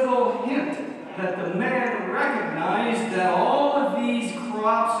slightest little hint, that the man recognized that all of these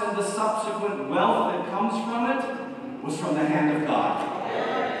crops and the subsequent wealth that comes from it was from the hand of God.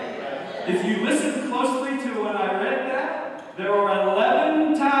 If you listen closely to when I read that, there were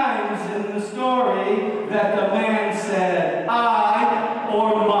 11 times in the story that the man said, I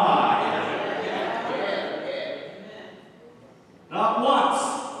or my. Not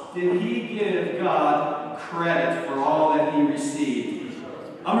once did he give God credit for all that he received.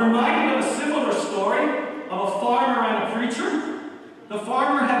 I'm reminded of a similar story of a farmer and a preacher. The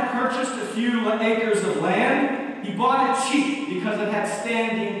farmer had purchased a few acres of land. He bought it cheap because it had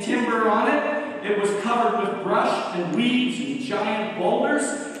standing timber on it. It was covered with brush and weeds and giant boulders.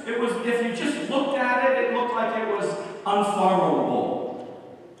 It was, if you just looked at it, it looked like it was unfarmable.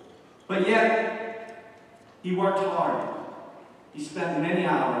 But yet, he worked hard. He spent many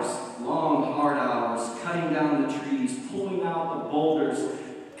hours, long, hard hours, cutting down the trees, pulling out the boulders,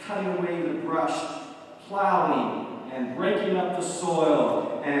 cutting away the brush, plowing and breaking up the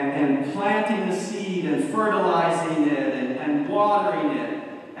soil, and planting the seed and fertilizing it and watering it.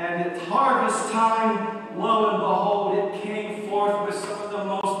 And at harvest time, lo and behold, it came forth with some of the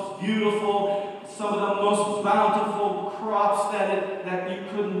most beautiful, some of the most bountiful crops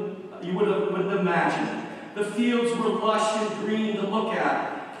that you wouldn't imagine. The fields were lush and green to look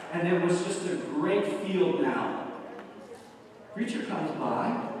at, and it was just a great field now. Preacher comes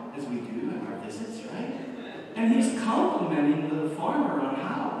by, as we do in our visits, right? And he's complimenting the farmer on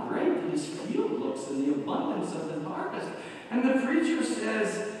how great his field looks and the abundance of the harvest. And the preacher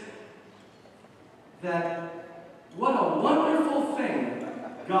says that what a wonderful thing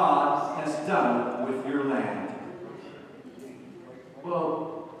God has done with your land.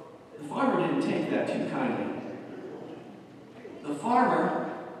 Well, the farmer didn't take that too kindly. The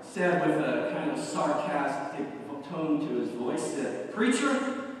farmer said with a kind of sarcastic tone to his voice, said, Preacher,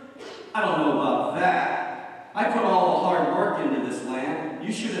 I don't know about that. I put all the hard work into this land.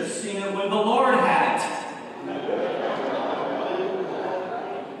 You should have seen it when the Lord had it.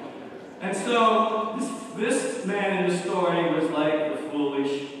 And so this man in the story was like the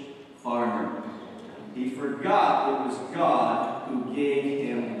foolish farmer. He forgot it was God who gave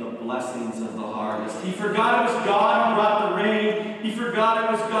him the blessings of the harvest. He forgot it was God who brought the rain. He forgot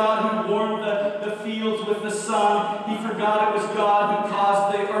it was God who warmed the fields with the sun. He forgot it was God who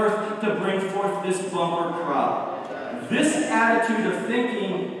caused the earth to bring forth this bumper crop. This attitude of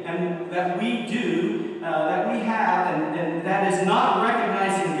thinking and that we do, that we have, and that is not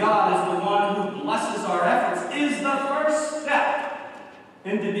recognizing God as the one who blesses our efforts, is the first step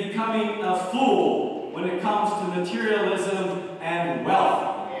into becoming a fool when it comes to materialism and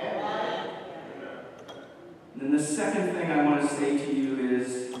wealth. And then the second thing I want to say to you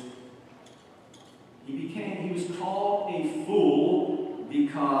is he was called a fool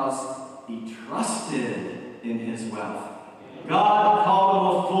because he trusted in his wealth. God called him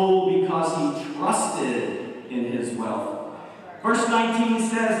a fool because he trusted in his wealth. Verse 19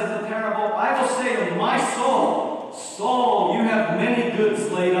 says of the parable, I will say of my soul, soul, you have many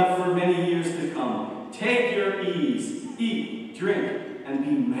goods laid up for many years to come. Take your ease, eat, drink, and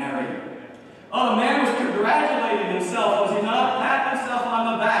be merry. Oh, the man was congratulating himself, was he not? Patting himself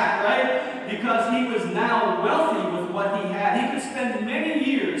on the back, right? Because he was now wealthy with what he had. He could spend many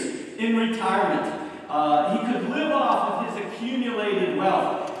years in retirement. He could live off of his accumulated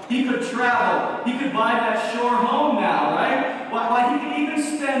wealth. He could travel. He could buy that shore home now, right? Why, he could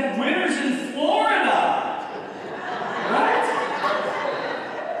even spend winters in Florida, right?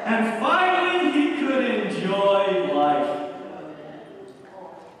 And finally, he could enjoy life.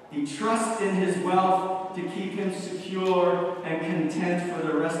 He trusts in his wealth to keep him secure and content for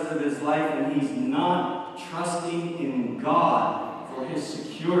the rest of his life, and he's not trusting in God for his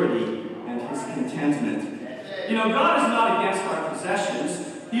security and his contentment. You know, God is not against our possessions.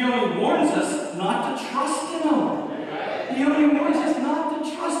 He only warns us not to trust in them. He only warns us not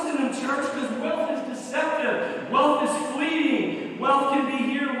to trust in them, church, because wealth is deceptive. Wealth is fleeting. Wealth can be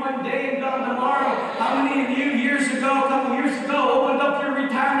here one day and gone tomorrow. How many of you a couple years ago, opened up your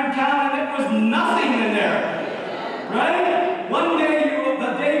retirement account and it was nothing in there? Right? One day,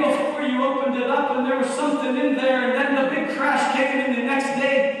 the day before you opened it up and there was something in there, and then the big crash came in, and the next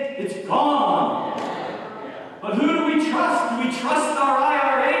day, it's gone. But who do we trust? Do we trust our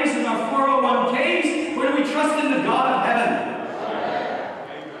IRAs and our 401ks? Or do we trust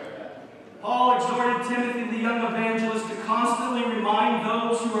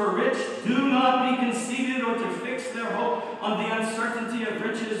who are rich, do not be conceited or to fix their hope on the uncertainty of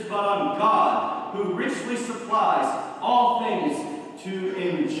riches, but on God, who richly supplies all things to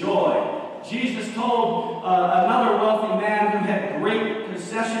enjoy. Jesus told another wealthy man who had great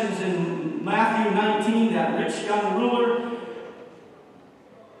possessions in Matthew 19, that rich young ruler,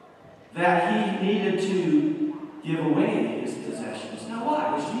 that he needed to give away his possessions. Now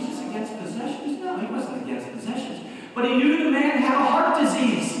why? Was Jesus against possessions? No, he wasn't against possessions. But he knew the man had a heart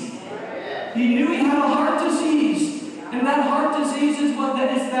disease. He knew he had a heart disease. And that heart disease is what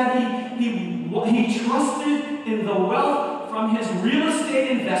that is, that he trusted in the wealth from his real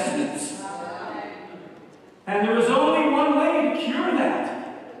estate investments. And there was only one way to cure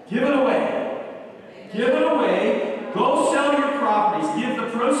that. Give it away. Give it away. Go sell your properties. Give the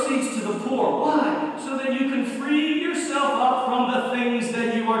proceeds to the poor. Why? So that you can free yourself up from the things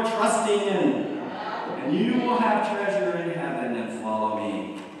that you are trusting in. And you will have treasure in heaven, and follow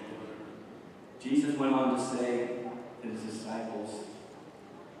me. Jesus went on to say to his disciples,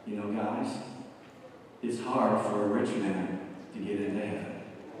 you know, guys, it's hard for a rich man to get into heaven.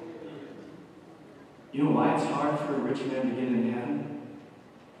 You know why it's hard for a rich man to get into heaven?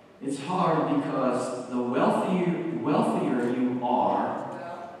 It's hard because the wealthier you are,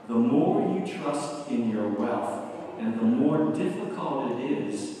 the more you trust in your wealth, and the more difficult it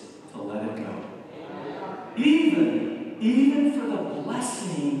is to let it go. Even for the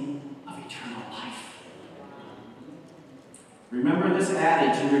blessing of eternal life. Remember this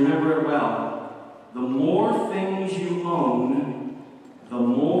adage, and remember it well. The more things you own, the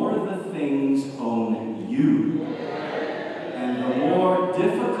more the things own you. And the more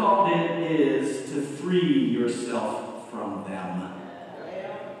difficult it is to free yourself from them.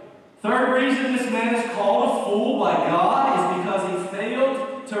 Third reason this man is called a fool by God is because he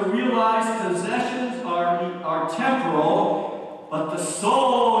failed to realize possessions are temporal, but the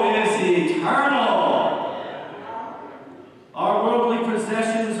soul is eternal. Our worldly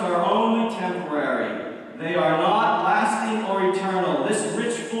possessions are only temporary. They are not lasting or eternal. This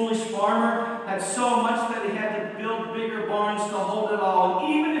rich, foolish farmer had so much that he had to build bigger barns to hold it all.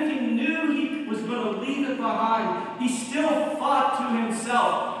 And even if he knew he was going to leave it behind, he still thought to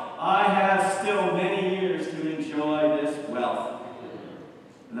himself, I have still many years to enjoy this wealth.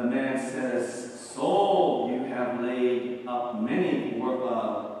 And the man says, soul, you have laid up many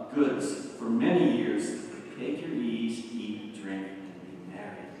goods for many years. Take your ease, eat, drink, and be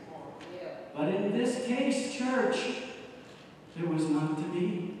merry. But in this case, church, it was not to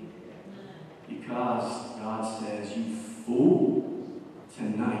be. Because God says, you fool,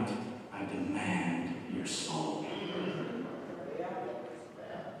 tonight I demand your soul.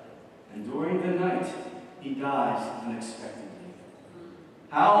 And during the night, he dies unexpectedly.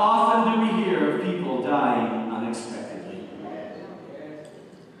 How often do we hear of people dying unexpectedly?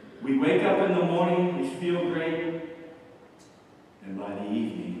 We wake up in the morning, we feel great, and by the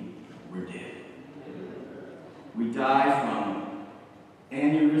evening, we're dead. We die from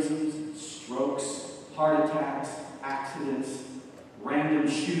aneurysms, strokes, heart attacks, accidents, random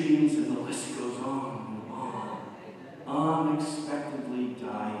shootings, and the list goes on and on. Unexpectedly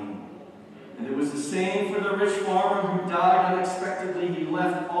dying. And it was the same for the rich farmer who died unexpectedly. He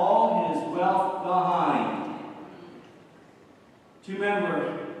left all his wealth behind. Two men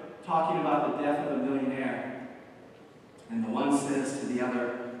were talking about the death of a millionaire. And the one says to the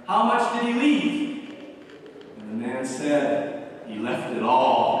other, how much did he leave? And the man said, he left it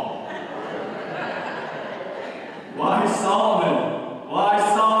all. Why Solomon? Why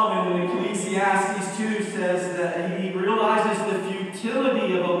Solomon in Ecclesiastes 2 says that he realizes the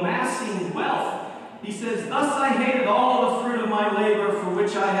futility of amassing wealth. He says, thus I hated all the fruit of my labor for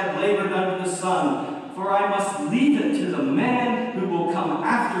which I had labored under the sun, for I must leave it to the man who will come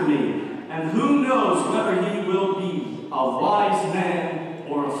after me, and who knows whether he will be a wise man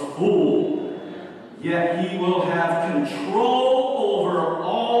or a fool. Yet he will have control over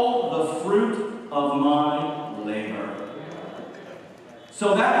all the fruit of my labor.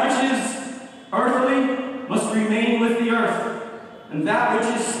 So that which is earthly must remain with the earth, and that which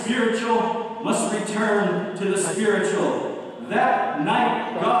is spiritual must return to the spiritual. That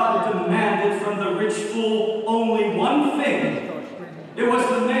night God demanded from the rich fool only one thing. It was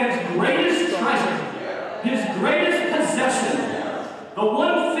the man's greatest treasure, his greatest possession, the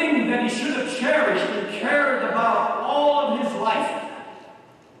one thing that he should have cherished and cared about all of his life.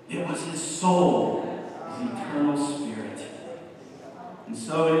 It was his soul, his eternal spirit. And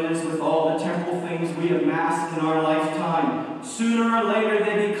so it is with all the temporal things we amass in our lifetime. Sooner or later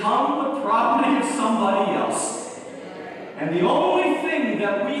they become the property of somebody else. And the only thing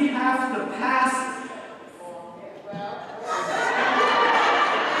that we have to pass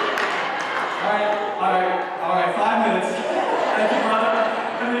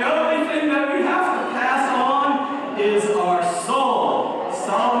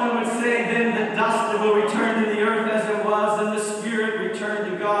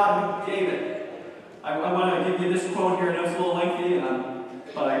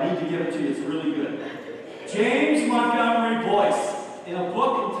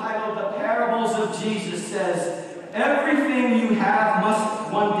Jesus says, everything you have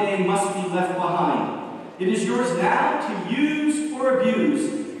one day must be left behind. It is yours now to use or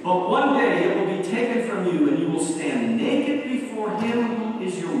abuse, but one day it will be taken from you, and you will stand naked before him who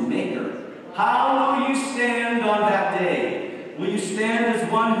is your maker. How will you stand on that day? Will you stand as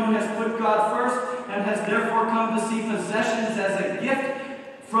one who has put God first and has therefore come to see possessions as a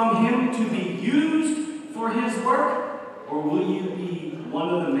gift from him to be used for his work? Or will you be one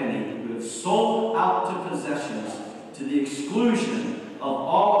of the many who have sold out to possessions to the exclusion of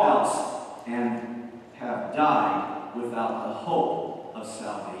all else and have died without the hope of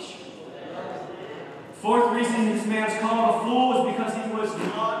salvation? Fourth reason this man's called a fool is because he was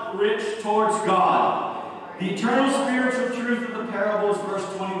not rich towards God. The eternal spiritual truth of the parable is verse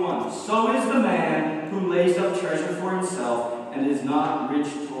 21. So is the man who lays up treasure for himself and is not rich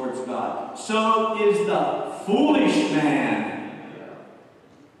towards God. So is the foolish man.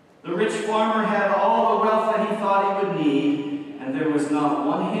 The rich farmer had all the wealth that he thought he would need, and there was not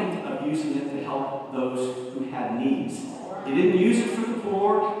one hint of using it to help those who had needs. He didn't use it for the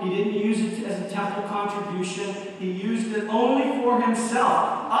poor. He didn't use it as a temple contribution. He used it only for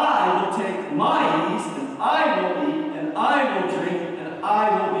himself. I will take my ease, and I will eat, and I will drink, and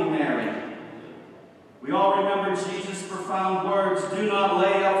I will be merry. We all remember Jesus' profound words, do not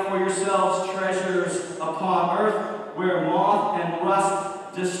lay up for yourselves treasures upon earth, where moth and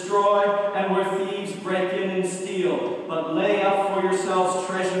rust destroy, and where thieves break in and steal. But lay up for yourselves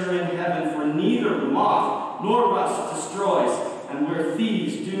treasure in heaven, for neither moth nor rust destroys, and where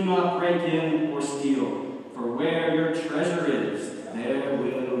thieves do not break in or steal. For where your treasure is, there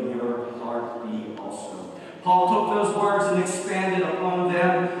will your heart be also. Paul took those words and expanded upon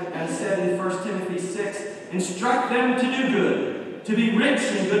them and said in 1 Timothy 6, instruct them to do good, to be rich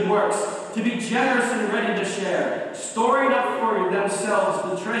in good works, to be generous and ready to share, storing up for themselves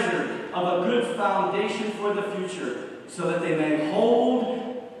the treasure of a good foundation for the future, so that they may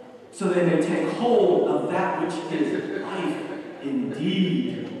take hold of that which is life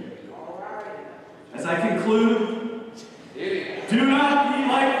indeed. As I conclude, do not be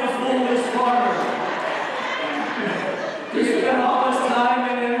like the foolish farmer who spent all his time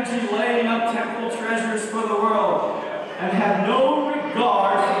and energy laying up temple treasures for the world and had no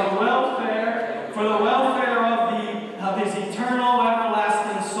regard for the welfare of his eternal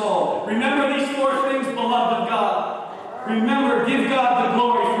everlasting soul. Remember these four things, beloved of God. Remember, give God the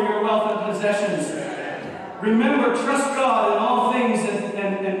glory for your wealth and possessions. Remember, trust God in all things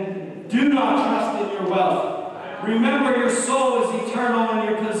and do not trust in your wealth. Remember, your soul is eternal and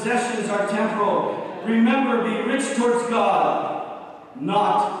your possessions are temporal. Remember, be rich towards God,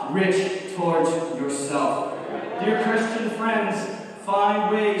 not rich towards yourself. Dear Christian friends,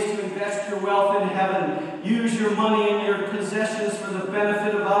 find ways to invest your wealth in heaven. Use your money and your possessions for the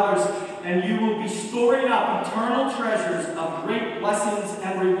benefit of others, and you will be storing up eternal treasures of great blessings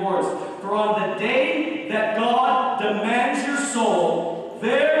and rewards. For on the day that God demands your soul,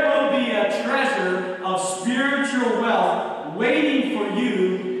 there will be a treasure of spiritual wealth waiting for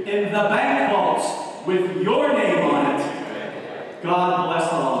you in the bank vaults with your name on it. God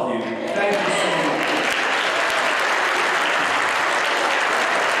bless all of you. Thank you so much.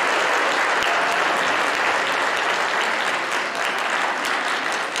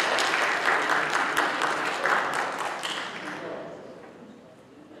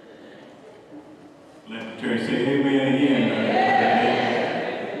 Let the church say amen again.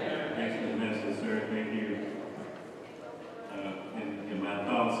 Excellent message, sir. Thank you. In my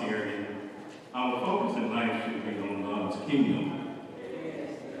thoughts here, our focus in life should be on God's kingdom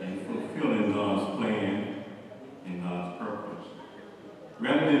and fulfilling God's plan and God's purpose,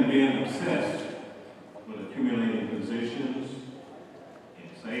 rather than being obsessed with accumulating positions and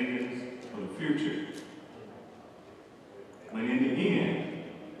savings for the future. But in the end,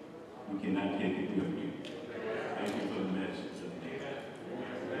 we cannot take it with you. Thank you for the message today.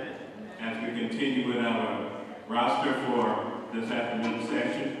 As we continue with our roster for this afternoon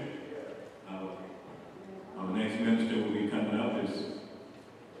session, our next minister will be coming up is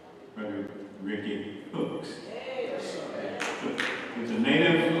Brother Ricky Hooks. He's a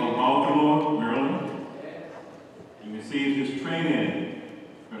native of Baltimore, Maryland. He received his training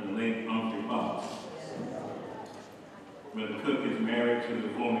from the late Humphrey Fox. Brother Cook is married to the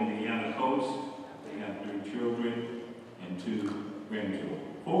former Indiana coach. They have 3 children and 2 grandchildren.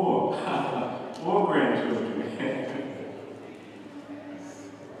 4 grandchildren.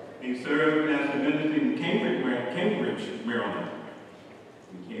 He served as the minister in Cambridge, Maryland.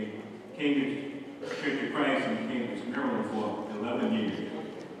 He came Cambridge Church of Christ in Cambridge, Maryland for 11 years.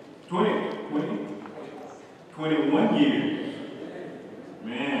 21 years.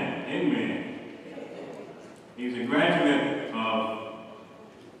 Man, amen. He's a graduate of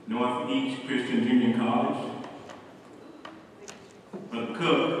Northeast Christian Junior College. Brother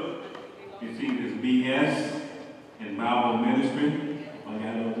Cook received his BS in Bible ministry, if I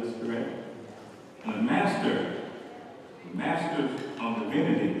got all this correct, and a master's of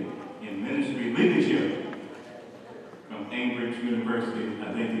divinity in ministry leadership from Cambridge University.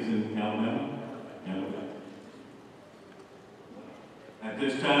 I think he's in Alabama. At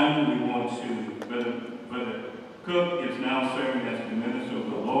this time, we want to, Brother Cook is now serving as the minister of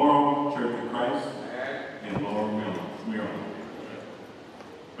the Laurel Church of Christ in Laurel, Maryland.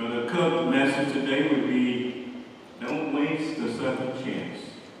 Brother Cook's message today would be, don't waste a second chance.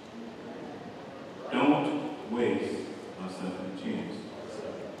 Don't waste a second chance.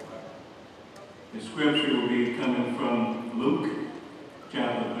 The scripture will be coming from Luke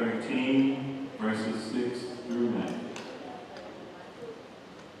chapter 13, verses 6 through 9.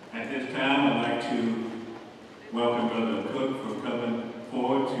 At this time, I'd like to welcome Brother Cook for coming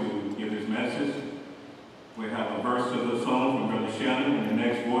forward to give his message. We have a verse of the song from Brother Shannon, and the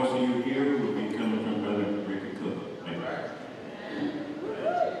next voice you hear will be coming from Brother Ricky Cook. Thank you.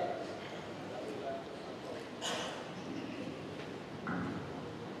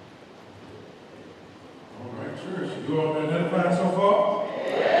 All right, church. You all been edifying so far?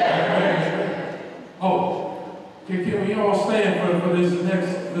 Yeah. Oh, can we all stand for this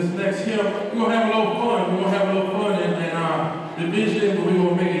next hymn? We're going to have a little fun. We're going to have a little fun in our division, but we're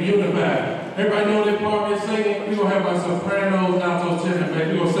going to make it unified. Everybody know that part they're singing? We're going to have our sopranos, altos, tenors, back.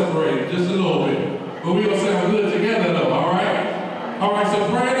 We're going to separate it just a little bit. But we're going to sound good together, though, all right? All right,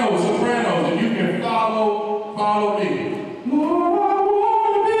 sopranos, if you can follow me. Lord,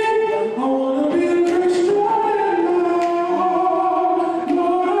 I want to be a Christian in my heart.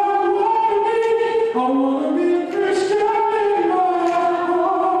 Lord, I want to be a Christian in my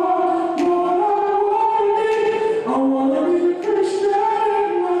heart. Lord, I want to be a Christian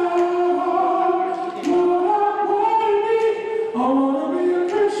in my heart. Lord, I want to be a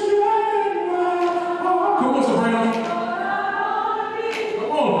Christian in my heart. Come on, soprano.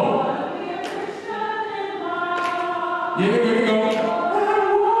 Come on. Yeah, here we go.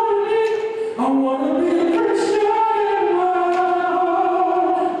 I want to be a Christian in my heart.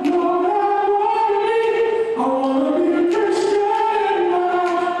 Lord, I want to be a Christian in my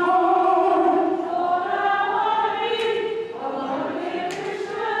heart. Lord, I want to be a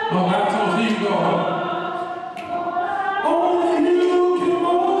Christian. Oh, Baptized, here you go. Only you can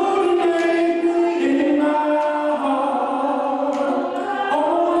motivate me in my heart.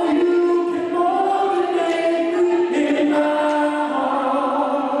 Only you can motivate me in my heart.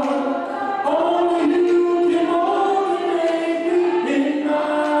 Only you can motivate me in my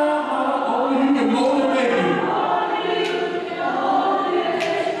heart. Only you can motivate me.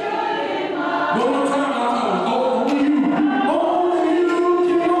 One more time, I'll tell you. Only you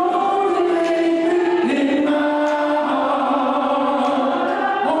can motivate me in my heart.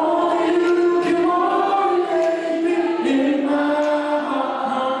 Only you can motivate me in my heart.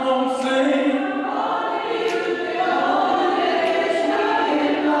 Come on, sing.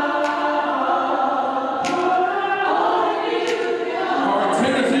 All right,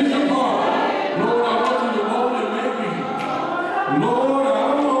 tenors, here's your part. Lord, I want you to motivate me. Lord, I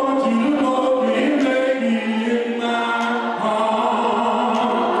want you to motivate me.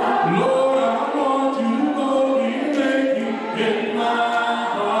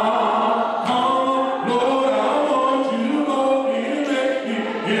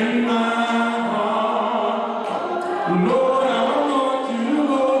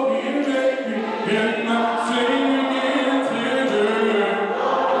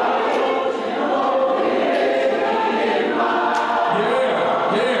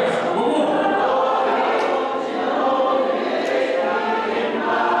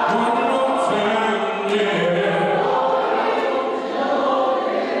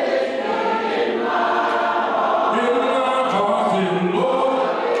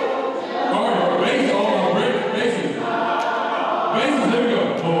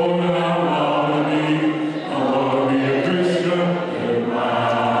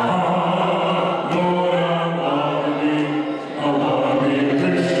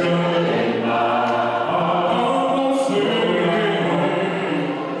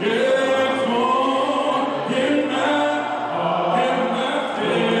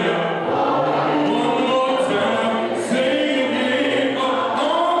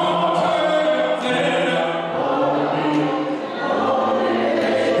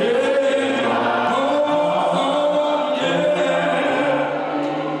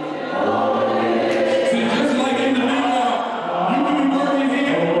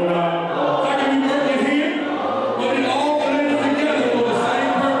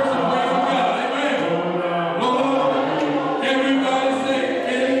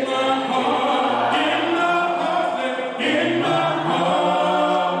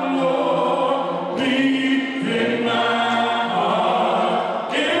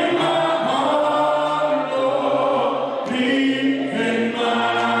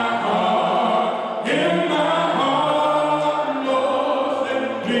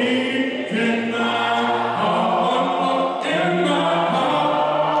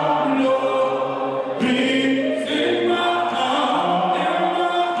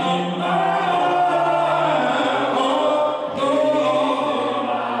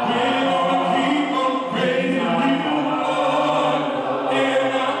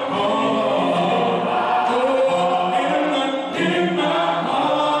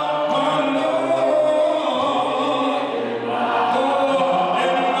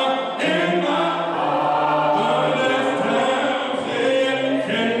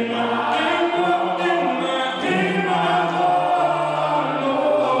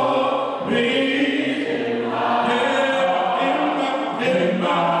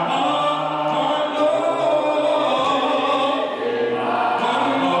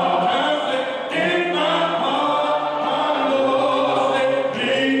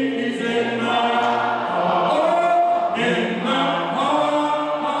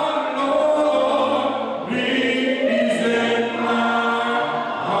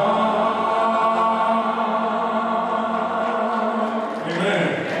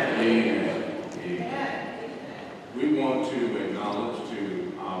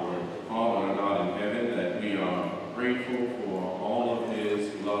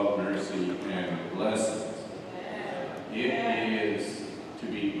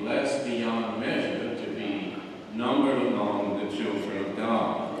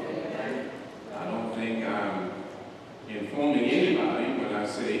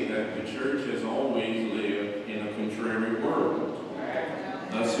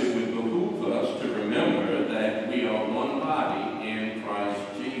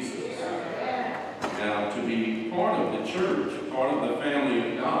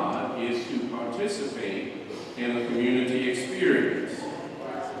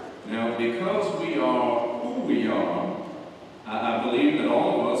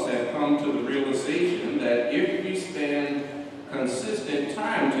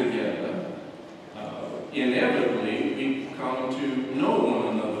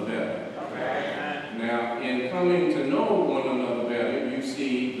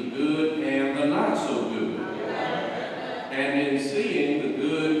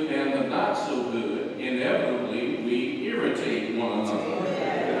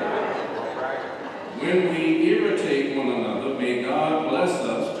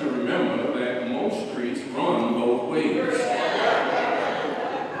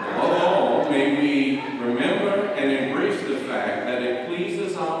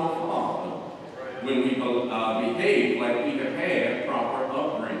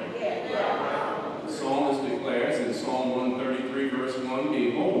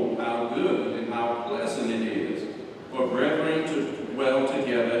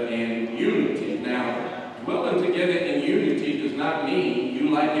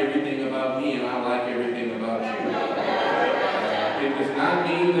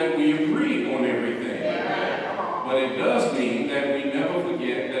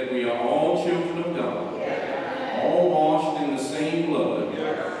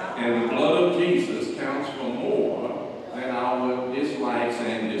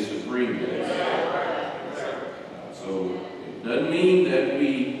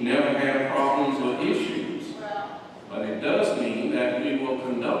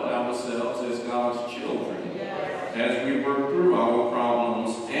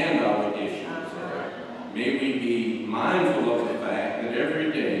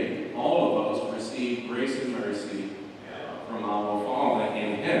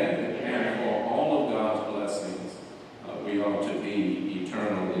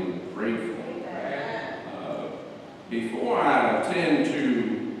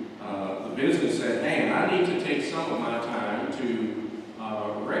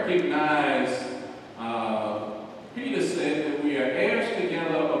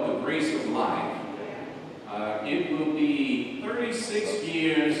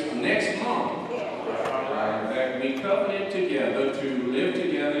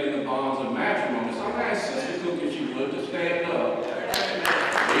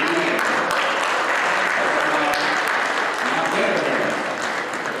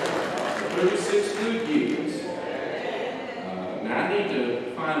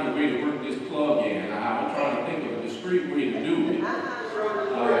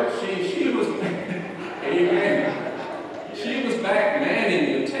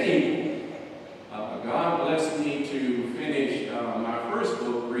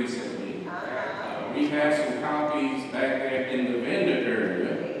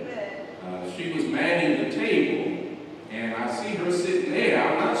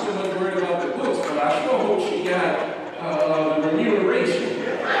 The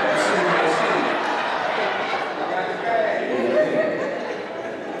remuneration.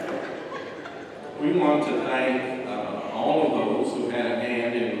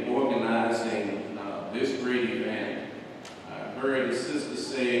 sister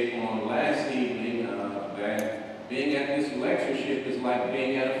say on last evening that being at this lectureship is like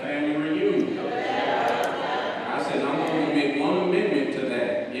being at a family reunion. I said, I'm going to make one amendment to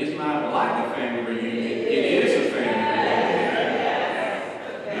that. It's not like a family reunion. It is a family reunion.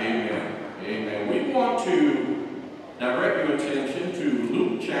 Amen. Amen. We want to direct your attention to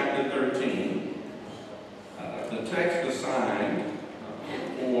Luke chapter 13. The text assigned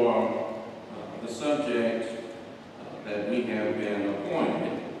for the subject that we have been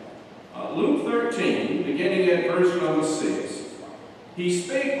appointed. Luke 13, beginning at verse number 6. He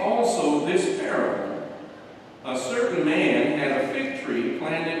spake also this parable. A certain man had a fig tree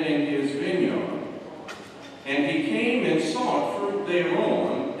planted in his vineyard, and he came and sought fruit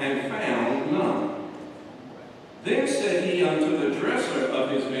thereon, and found none. Then said he unto the dresser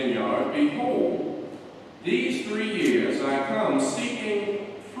of his vineyard, Behold, these 3 years I come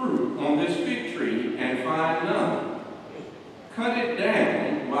seeking fruit on this fig tree, and find none. Cut it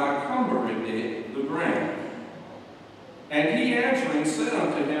down, why cumbereth it the ground? And he answering said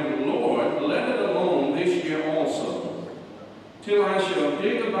unto him, Lord, let it alone this year also, till I shall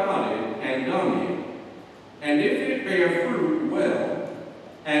dig about it and dung it. And if it bear fruit, well,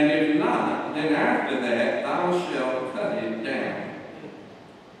 and if not, then after that thou shalt cut it down.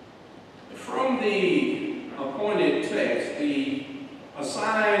 From the appointed text, the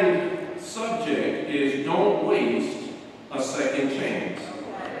assigned subject is don't waste a second chance.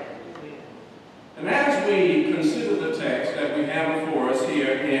 And as we consider the text that we have before us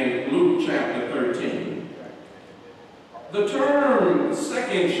here in Luke chapter 13, the term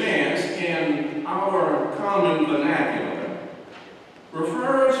second chance in our common vernacular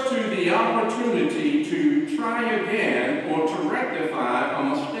refers to the opportunity to try again or to rectify a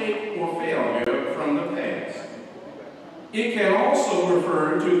mistake or failure from the past. It can also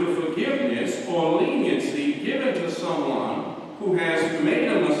refer to the forgiveness or leniency given to someone who has made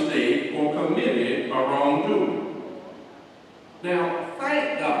a mistake or committed a wrongdoing. Now,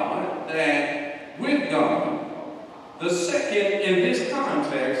 thank God that with God, the second in this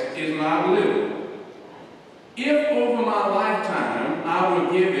context is not literal. If over my lifetime I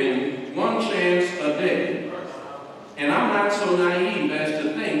were given one chance a day, and I'm not so naive as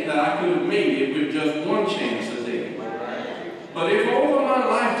to think that I could have made it with just one chance a day. But if over my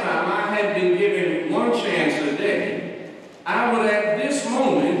lifetime I had been given one chance a day, I would at this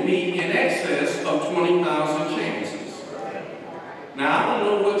moment be in excess of 20,000 chances. Now, I don't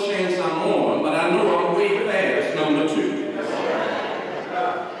know what chance I'm on, but I know I'm way past number 2.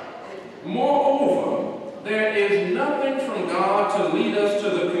 Moreover, there is nothing from God to lead us to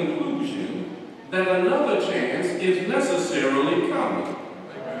the conclusion that another chance is necessarily coming.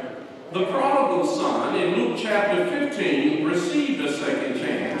 The prodigal son in Luke chapter 15 received a second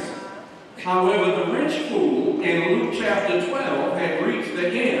chance. However, the rich fool in Luke chapter 12 had reached the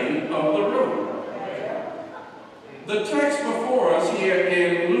end of the road. The text before us here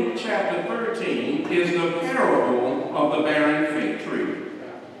in Luke chapter 13 is the parable of the barren fig tree.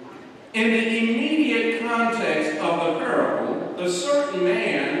 In the immediate context of the parable, the certain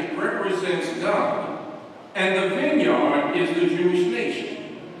man represents God, and the vineyard is the Jewish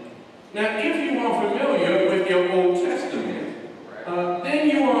nation. Now, if you are familiar with your Old Testament, then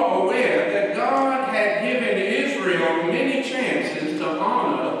you are aware that God had given Israel many chances to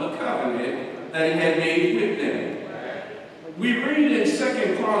honor the covenant that he had made with them. We read in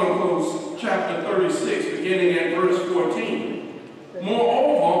 2 Chronicles chapter 36, beginning at verse 14,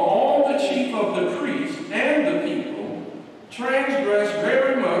 Moreover, all the chief of the priests and the people transgressed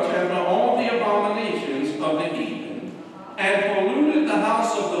very much after all the abominations of the heathen, and polluted the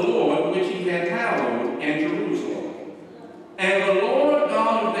house of the Lord which he had hallowed in Jerusalem. And the Lord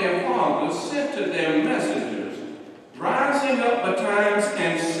God of their fathers sent to them messengers, rising up betimes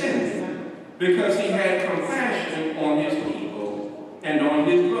and sending, because he had compassion on his people and on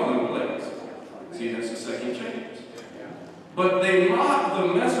his dwelling place. See, that's the second chance. But they mocked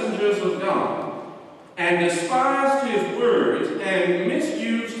the messengers of God, and despised his words, and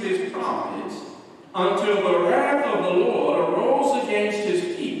misused his prophets, until the wrath of the Lord arose against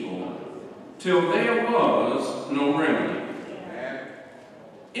his people, till there was no remedy.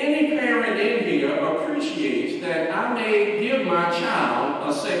 Any parent in here appreciates that I may give my child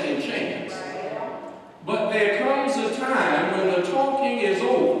a second chance. But there comes a time when the talking is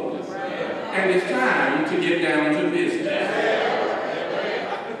over, and it's time to get down to business.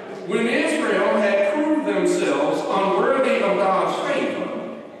 When Israel had proved themselves unworthy of God's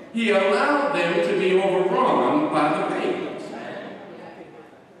favor, he allowed them to be overrun by the pagans.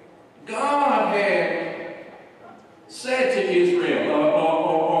 God had said to Israel,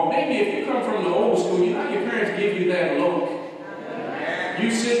 or maybe if you come from the old school, you know your parents give you that look. You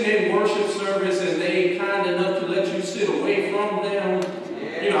sitting in worship service and they kind enough to let you sit away from them.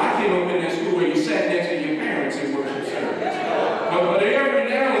 You know, I came up in that school where you sat next to your parents in worship service. But every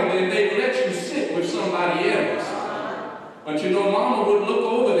now and then they let you sit with somebody else. But you know, Mama would look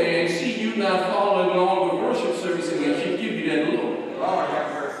over there and see you not following along with worship service, and then she'd give you that look.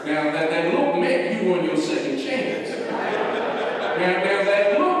 Now that look meant you on your second chance. Now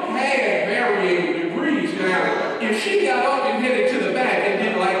that look had varying degrees. Now, if she got up and headed to the back and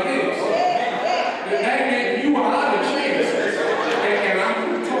did like this, that meant you were out of chance. And I'm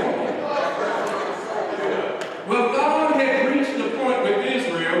through talking. Well, God had reached the point with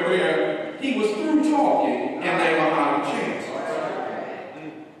Israel where he was through talking and they were out of chance.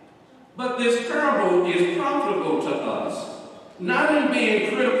 But this parable is profitable to us, not in being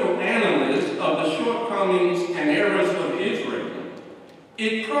critical analysts of the shortcomings and errors of Israel.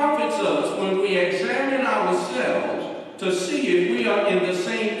 It profits us when we examine ourselves to see if we are in the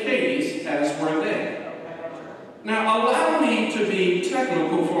same case as were they. Now, allow me to be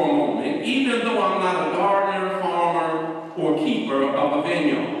technical for a moment, even though I'm not a gardener, farmer, or keeper of a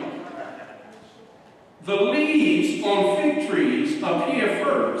vineyard. The leaves on fig trees appear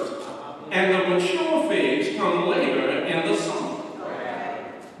first, and the mature figs come later in the summer.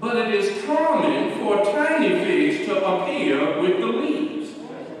 But it is common for tiny figs to appear with the leaves.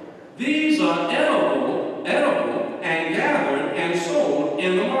 These are edible, and gathered and sold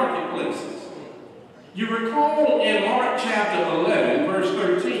in the marketplaces. You recall in Mark chapter 11, verse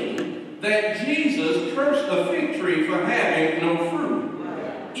 13, that Jesus cursed the fig tree for having no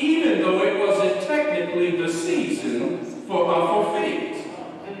fruit, even though it wasn't technically the season for figs.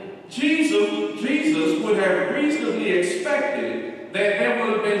 Jesus would have reasonably expected that there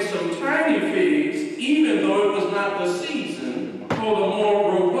would have been some tiny figs, even though it was not the season for the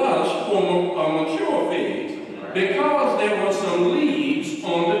more robust or mature figs, because there were some leaves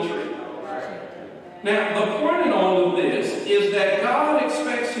on the tree. Now, the point in all of this is that God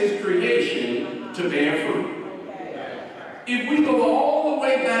expects his creation to bear fruit. If we go all the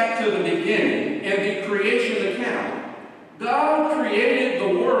way back to the beginning in the creation account, God created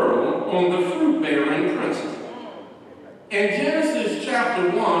the world on the fruit-bearing principle. In Genesis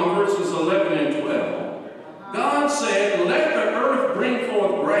chapter 1, verses 11 and 12, God said, "Let the earth bring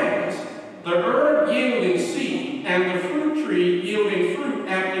forth grass, the herb yielding seed, and the fruit tree yielding fruit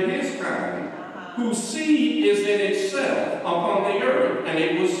after his kind, whose seed is in itself upon the earth," and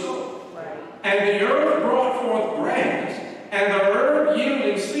it was so. And the earth brought forth grass, and the herb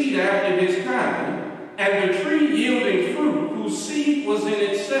yielding seed after his kind, and the tree yielding fruit, whose seed was in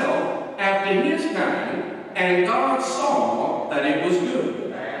itself after his kind, and God saw that it was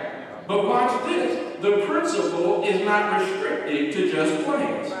good. But watch this. The principle is not restricted to just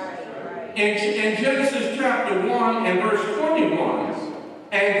plants. In Genesis chapter 1 and verse 21,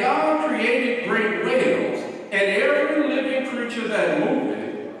 "And God created great whales, and every living creature that moveth,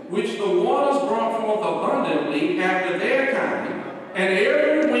 which the waters brought forth abundantly after their kind, and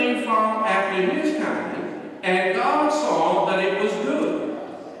every winged fowl after his kind. And God saw that it was good.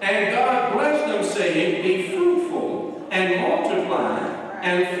 And God blessed them, saying, Be fruitful, and multiply,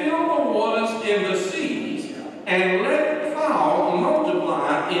 and fill the waters in the seas, and let fowl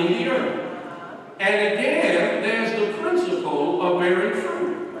multiply in the earth." And again, there's the principle of bearing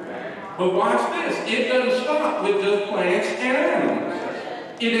fruit. But watch this. It doesn't stop with just plants and animals.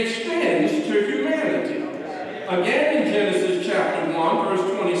 It extends to humanity. Again in Genesis chapter 1,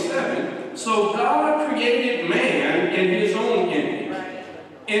 verse 27, "So God created man in his own image.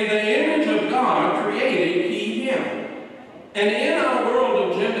 In the image of God created he him." And in our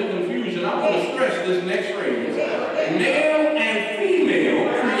world of gender confusion, I want to stress this next phrase. Male and female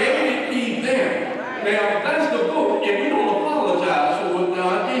created he them. Now, that's the book, and we don't apologize for what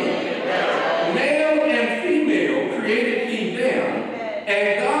God did. Male and female created he them,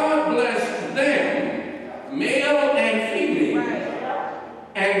 and God blessed them, male and female.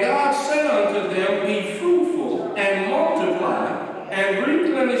 And God said unto them, Be fruitful and multiply, and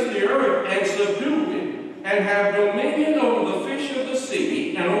replenish the earth and subdue it, and have dominion over the fish of the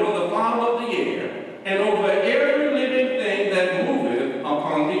sea, and over the fowl of the air, and over every living thing that moveth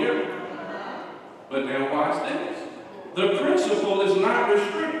upon the earth. But now watch this. The principle is not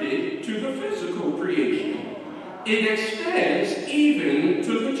restricted to the physical creation. It extends even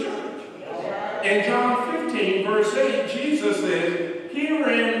to the church. In John 15, verse 8, Jesus says,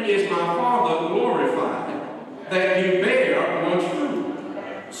 "Herein is my Father glorified, that you bear much fruit.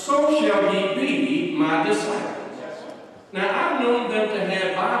 So shall ye be my disciples." Now, I've known them to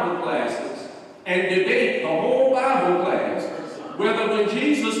have Bible classes and debate the whole Bible class whether when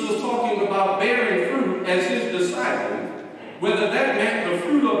Jesus was talking about bearing fruit as his disciple, whether that meant the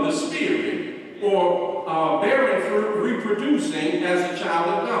bearing fruit, reproducing as a child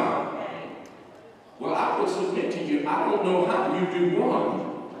of God. Well, I would submit to you, I don't know how you do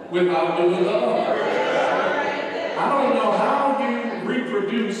one without doing the other. I don't know how you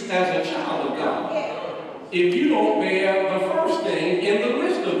reproduce as a child of God if you don't bear the first thing in the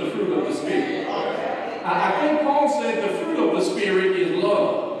list of the fruit of the Spirit. I think Paul said the fruit of the Spirit is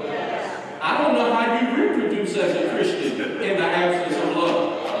love. I don't know how you reproduce as a Christian in the absence of love.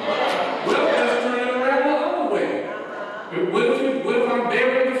 Well, let's turn it around the other way. What if I'm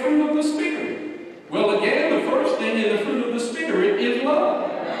bearing the fruit of the Spirit? Well, again, the first thing in the fruit of the Spirit is love.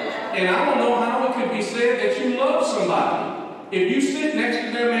 And I don't know how it could be said that you love somebody if you sit next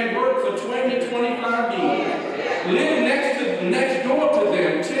to them at work for 20, 25 years, live next door to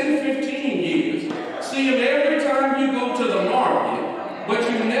them 10, 15 years, see them every time you go to the market, but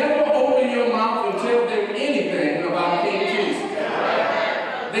you never open your mouth and tell them anything about King Jesus.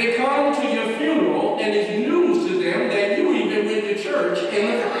 They come to your funeral and it's news to them that you even went to church in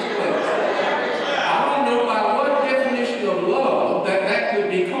the first place. I don't know by what definition of love that could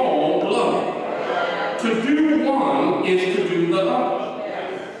be called love. To do one is to do the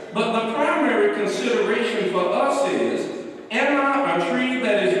other. But the primary consideration for us is, am I a tree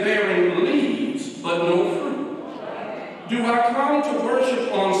that is bearing leaves but no fruit? Do I come to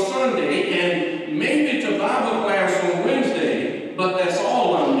worship on Sunday and maybe to Bible class on Wednesday, but that's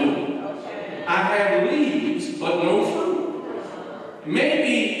all I'm doing? I have leaves but no fruit.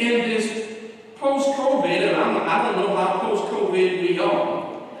 Maybe in this post-COVID, and I don't know how post-COVID we are,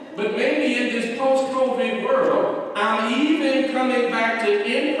 but maybe in this post-COVID world, I'm even coming back to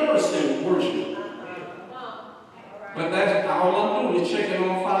in-person worship. But that's all I'm doing is checking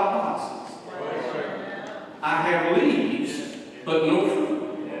on 5 boxes. I have leaves, but no fruit.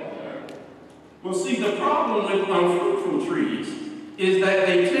 Well, see, the problem with unfruitful trees is that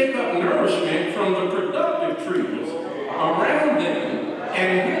they take up nourishment from the productive trees around them and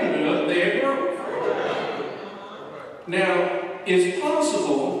hinder their growth. Now, it's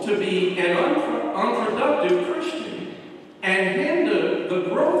possible to be an unproductive Christian and hinder the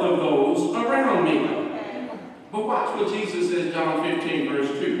growth of those around me. But watch what Jesus says, John 15, verse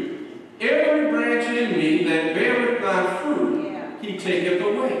 2. Every branch in me that beareth not fruit, he taketh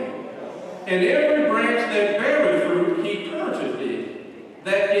away. And every branch that beareth fruit, he purgeth it,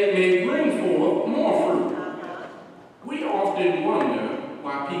 that it may bring forth more fruit. We often wonder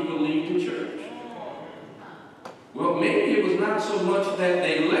why people leave the church. Well, maybe it was not so much that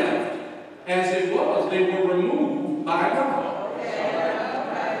they left as it was they were removed by God.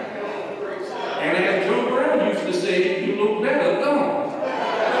 And as Joe Brown used to say, you look better gone.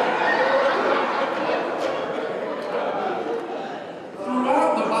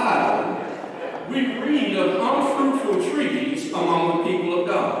 Throughout the Bible, we read of unfruitful trees among the people of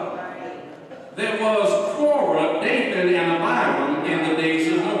God. There was Korah, Dathan, and Abiram in the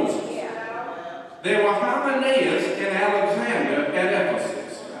days of Moses. There were Hymenaeus and Alexander at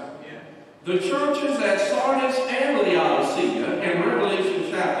Ephesus. The churches at Sardis and Laodicea in Revelation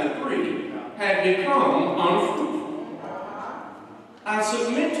chapter 3 had become unfruitful. I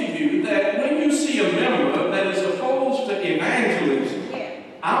submit to you that when you see a member that is opposed to evangelism,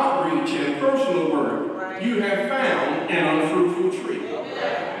 outreach, and personal work, you have found an unfruitful tree.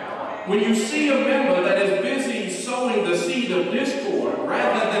 When you see a member that is busy sowing the seed of discord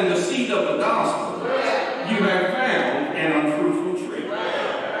rather than the seed of the gospel, you have found an unfruitful tree.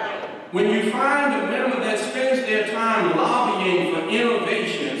 When you find a member that spends their time lobbying for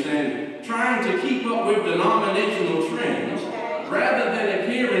innovations and trying to keep up with denominational trends, rather than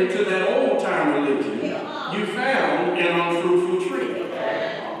adhering to that old-time religion, you found an unfruitful tree.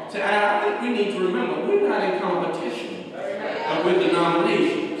 So I think we need to remember, we're not in competition with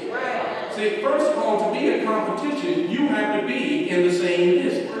denominations. See, first of all, to be in competition, you have to be in the same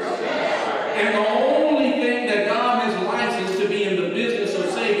business. And the only thing that God has licensed to be in the business of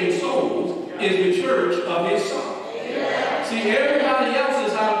saving souls is the church of his Son. See, everybody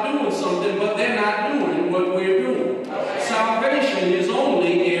else is out doing something, but they're not doing what we're doing. Salvation is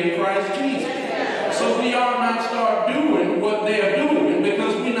only in Christ Jesus. So we ought not start doing what they're doing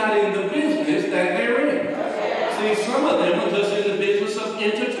because we're not in the business that they're in. See, some of them are just in the business of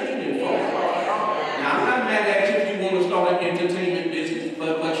entertaining folks. Now, I'm not mad at you if you want to start an entertainment business,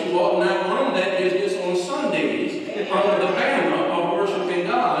 but you ought not run that business on Sundays under the banner of worshiping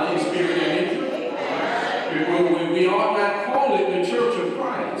God in spirit and in truth. We ought not call it the Church of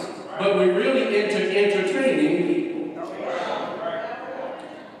Christ, but we're really into entertaining people.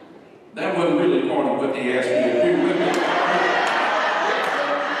 That wasn't really part of what they asked me to do with me.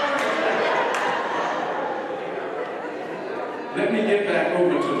 Let me get back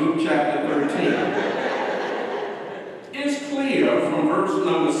over to Luke chapter 13. there from verse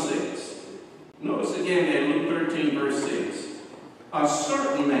number 6. Notice again there, Luke 13, verse 6. A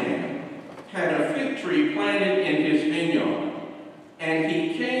certain man had a fig tree planted in his vineyard, and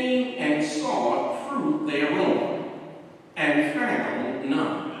he came and sought fruit thereon, and found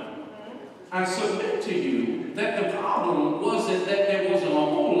none. I submit to you that the problem wasn't that there wasn't a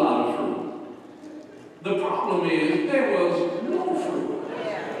whole lot of fruit. The problem is there was no fruit.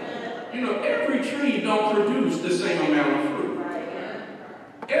 You know, every tree don't produce the same amount of fruit.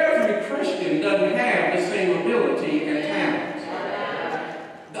 Every Christian doesn't have the same ability and talent.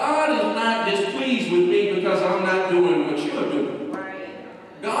 God is not displeased with me because I'm not doing what you're doing.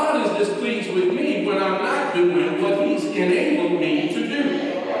 God is displeased with me when I'm not doing what He's enabled me to do.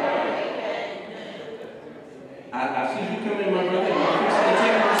 I see you coming, my brother. I'm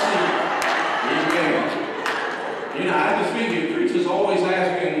take my seat. Amen. You know, I just figure preachers always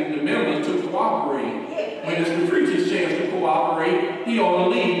asking the members to cooperate. When it's the preacher's chance to cooperate, he ought to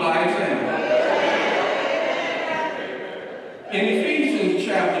lead by example. In Ephesians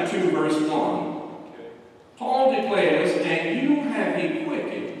chapter 2, verse 1, Paul declares, and you have he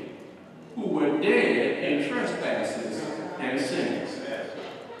quickened who were dead in trespasses and sins.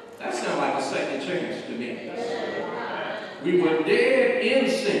 That sounds like a second chance to me. We were dead in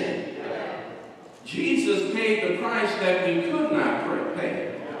sin. Jesus paid the price that we could not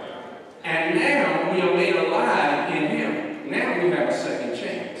pay. And now we are made alive in Him. Now we have a second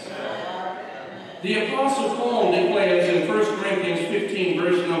chance. The Apostle Paul declares in 1 Corinthians 15,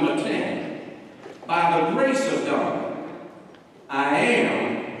 verse number 10, by the grace of God, I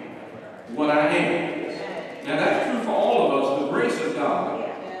am what I am. Now that's true for all of us, the grace of God.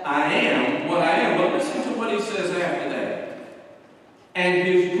 I am what I am. But listen to what he says after that. And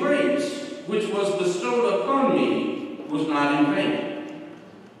His grace, which was bestowed upon me, was not in vain.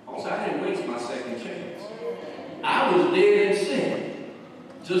 Also, I didn't waste my second chance. I was dead in sin,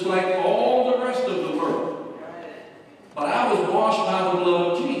 just like all the rest of the world. But I was washed by the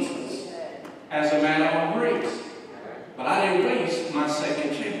blood of Jesus as a matter of grace. But I didn't waste my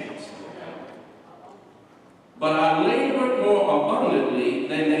second chance. But I labored more abundantly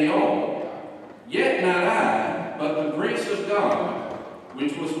than they all. Yet not I, but the grace of God,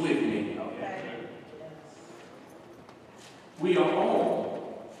 which was with me. We are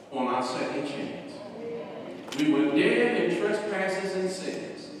all on our second chance. We were dead in trespasses and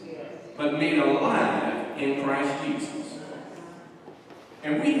sins, but made alive in Christ Jesus.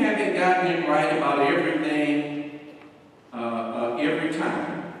 And we haven't gotten it right about everything every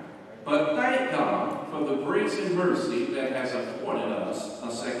time. But thank God for the grace and mercy that has afforded us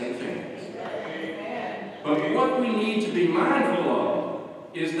a second chance. But what we need to be mindful of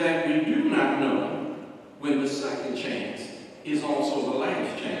is that we do not know when the second chance is also the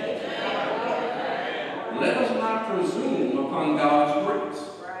last chance. Let us not presume upon God's grace.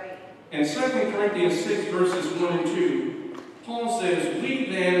 In 2 Corinthians 6, verses 1 and 2, Paul says, we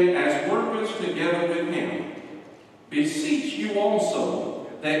then, as workers together with Him, beseech you also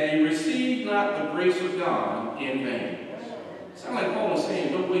that ye receive not the grace of God in vain. Sound like Paul is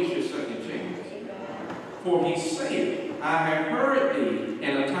saying, don't waste your second chance. For he saith, I have heard thee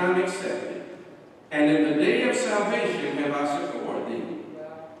in a time accepted, and in the day of salvation have I succored thee.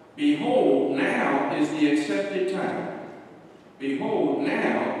 Behold, now is the accepted time. Behold,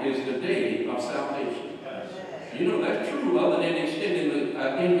 now is the day of salvation. You know, that's true other than extending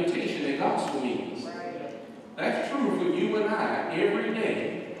the invitation that gospel means. That's true for you and I every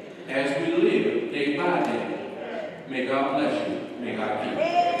day as we live day by day. May God bless you. May God keep you.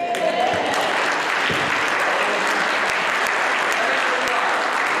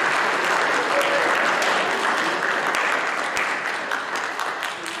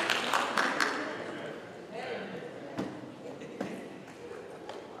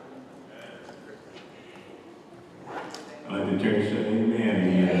 Let the church say amen.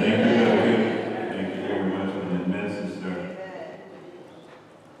 Amen. Thank you very much for that message, sir.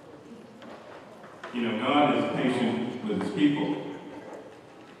 You know, God is patient with His people.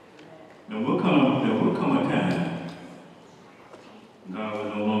 There will come a time God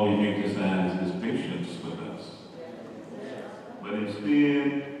will no longer exercise His patience with us, but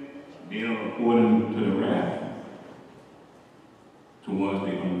instead deal according to the wrath towards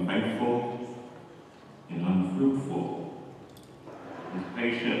the unfaithful and unfruitful. His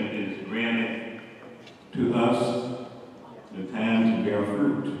patience is granted to us the time to bear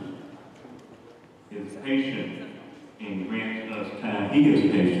fruit. His patience in granting us time. He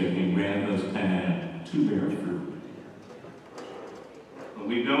is patient in granting us time to bear fruit. But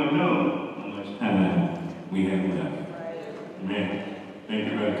we don't know how much time we have left. Amen.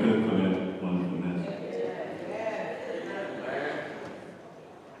 Thank you, Brother Cook, for that wonderful message.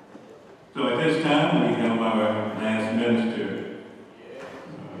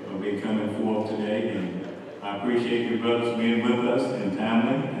 appreciate your brothers being with us in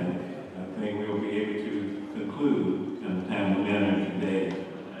timely, and I think we'll be able to conclude in a timely manner today,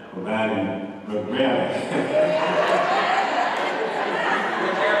 providing Brother Bradley.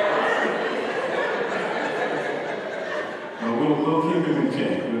 We'll keep him in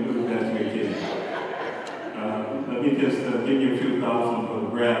check. We'll do the best we can. Let me just give you a few thoughts on Brother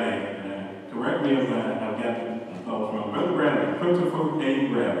Bradley. Correct me if I've got thoughts wrong. Brother Bradley, Christopher A.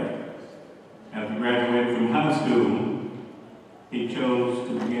 Bradley, after graduating from high school, he chose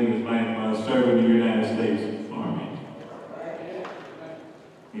to begin his life by serving the United States Army.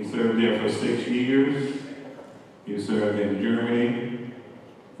 He served there for 6 years. He served in Germany,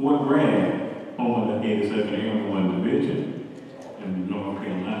 Fort Bragg, home of the 82nd Airborne Division in North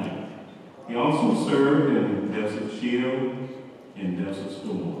Carolina. He also served in Desert Shield and Desert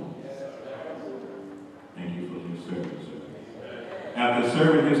Storm. Thank you for your service, sir. After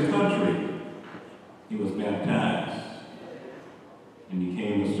serving his country, he was baptized and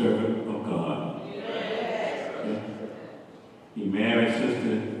became a servant of God. He married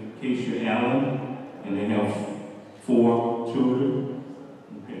Sister Keisha Allen, and they have 4 children.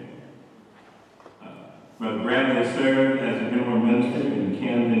 Okay. Brother Bradley served as a general minister in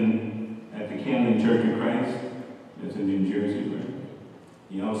at the Camden Church of Christ, that's in New Jersey. Right?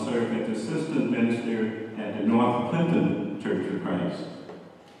 He also served as assistant minister at the North Clinton Church of Christ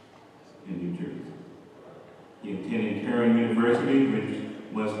in New Jersey. He attended Cairn University, which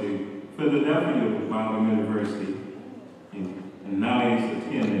was the Philadelphia Bible University, and now he's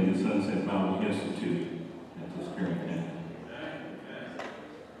attending the Sunset Bible Institute at this current time.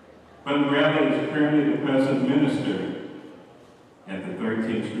 Brother Bradley is currently the present minister at the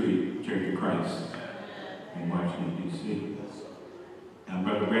 13th Street Church of Christ in Washington, D.C. Now,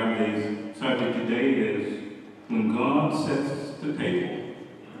 Brother Bradley's subject today is when God sets the table,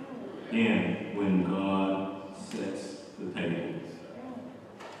 and when God sets the table.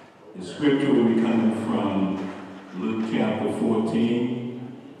 The scripture will be coming from Luke chapter 14,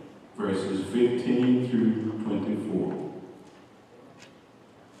 verses 15 through 24.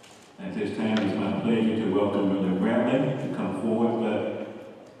 At this time, it's my pleasure to welcome Brother Bradley to come forward, but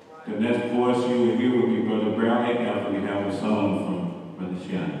the next voice you will hear will be Brother Bradley after we have a song from Brother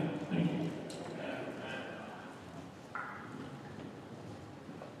Shannon. Thank you.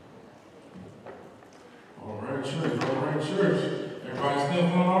 All right, church. All right, church. Everybody still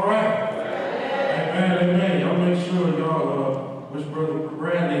feeling all right? Amen, amen. Y'all make sure y'all wish Brother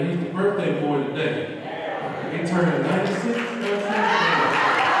Bradley, he's the birthday boy today. He turned 96.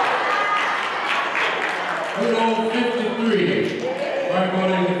 Good old 53. Right,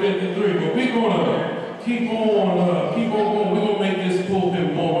 going into 53. But we're gonna keep on going. We're gonna make this pulpit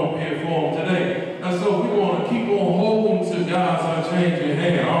warm up here for him today. And so we're gonna keep on holding to God's unchanging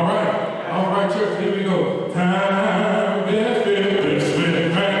hand. All right, church. Here we go. Time is finished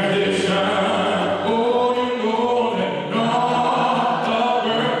with practice shine. Oh, you know that not the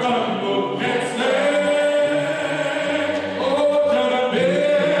birth of the next day. Oh, to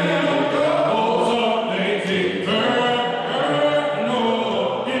build the walls of lazy burn. No,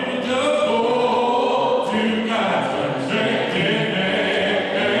 if you just go to God's unchanging hand.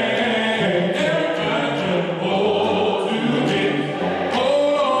 Everybody just hold to Him.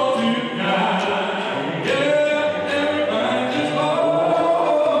 Hold on to God. Yeah.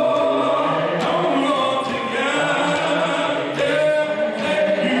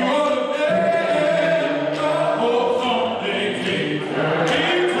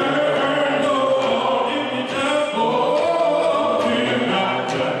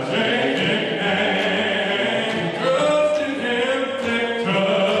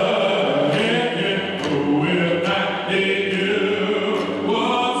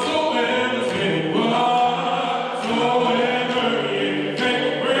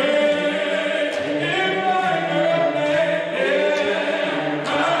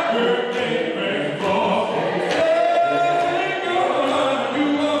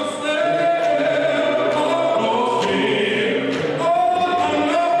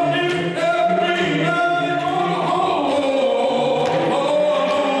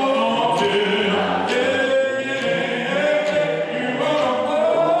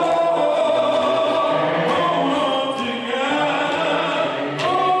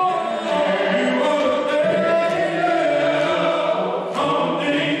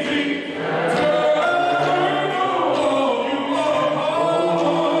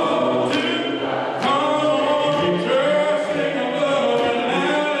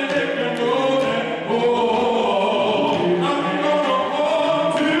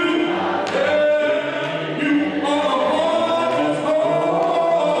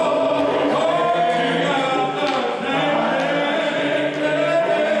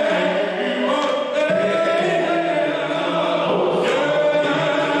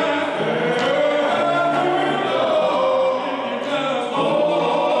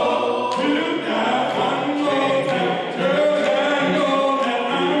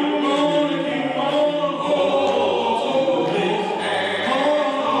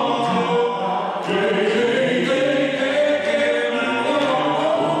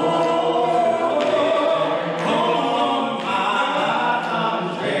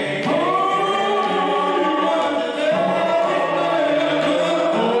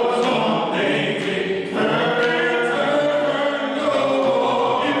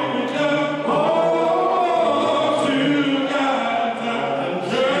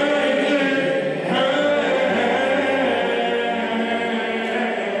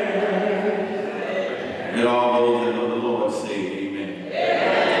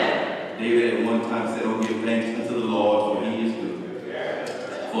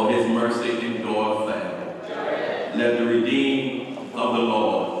 for his mercy endureth forever. Let the redeemed of the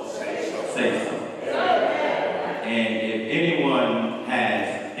Lord say so. And if anyone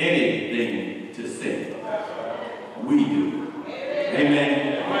has anything to say, we do.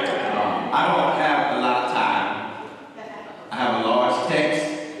 Amen. I don't have a lot of time. I have a large text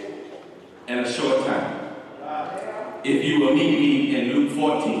and a short time. If you will meet me in Luke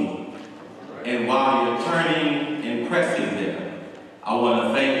 14, and while you're turning and pressing there, I want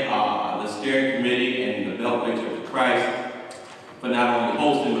to thank the steering committee and the Atlantic Lectureship of Christ for not only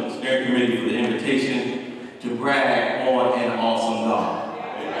hosting, but the steering committee for the invitation to brag on an awesome God.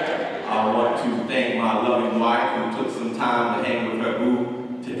 I want to thank my loving wife who took some time to hang with her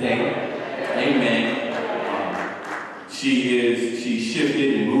boo today. Amen. She shifted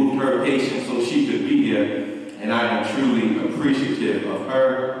and moved her patience so she could be here, and I am truly appreciative of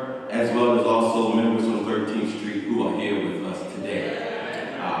her, as well as also members on 13th Street who are here with us today.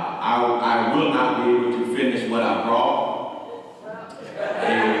 I will not be able to finish what I brought.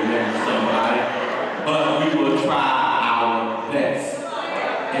 Amen, somebody. But we will try our best.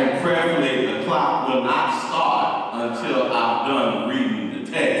 And prayerfully, the clock will not start until I've done reading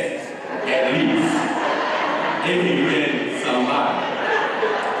the text, at least. Amen, somebody.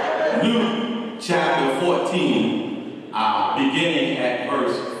 Luke chapter 14, beginning at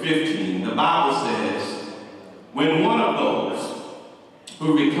verse 15, the Bible says, when one of those who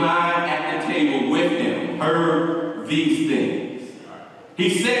reclined at the table with him heard these things, he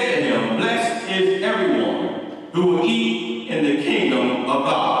said to him, blessed is everyone who will eat in the kingdom of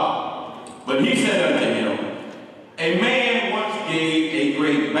God. But he said unto him, a man once gave a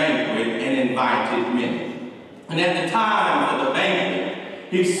great banquet and invited many. And at the time of the banquet,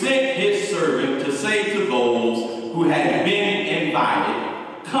 he sent his servant to say to those who had been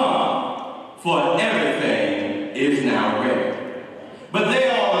invited, come, for everything is now ready. But they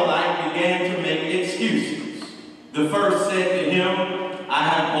all alike began to make excuses. The first said to him, I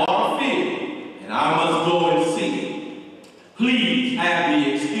have bought a field, and I must go and see it. Please have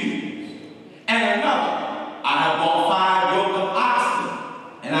me excused. And another, I have bought 5 yoke of oxen,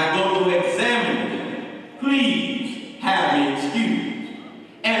 and I go to examine them. Please have me excused.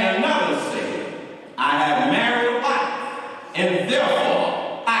 And another said, I have married a wife, and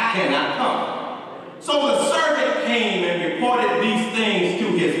therefore I cannot come. So the servant came and reported these things to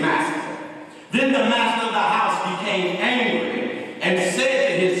his master. Then the master of the house became angry and said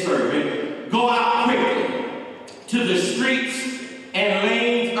to his servant, go out quickly to the streets and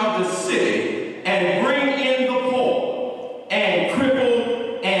lanes of the city and bring in the poor and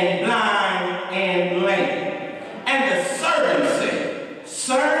crippled and blind and lame. And the servant said,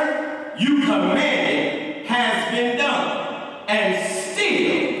 sir, you commanded has been done, and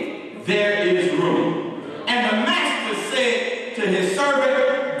still there is room. And the master said to his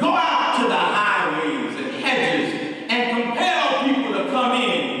servant, go out to the highways and hedges and compel people to come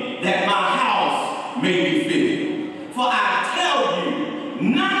in, that my house may be filled. For I tell you,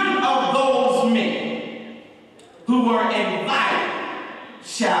 none of those men who were invited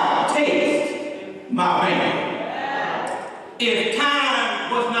shall taste my banquet. If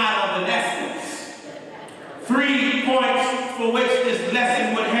time was not of the essence, 3 points for which this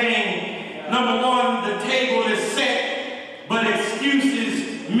lesson would hang. Number 1, the table is set, but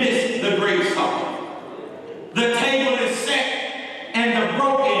excuses miss the great supper. The table is set, and the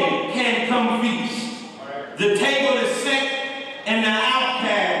broken can come feast. The table is set, and the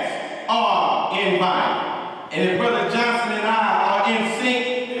outcasts are invited. And if Brother Johnson and I are in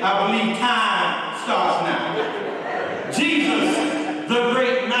sync, I believe time starts now. Jesus, the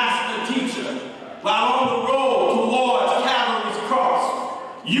great master teacher, while on the road towards Calvary's cross,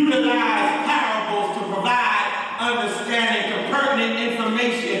 utilized parables to provide understanding to pertinent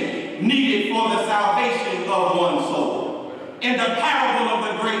information needed for the salvation of one's soul. In the parable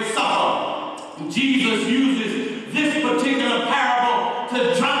of the Great Supper, Jesus uses this particular parable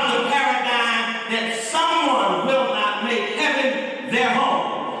to drop the paradigm that someone will not make heaven their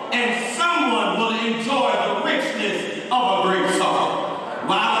home, and someone will enjoy the richness of a great supper.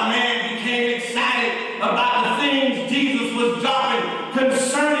 While a man became excited about the things Jesus was dropping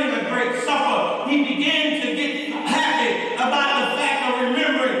concerning a great supper, he began to get happy about the fact of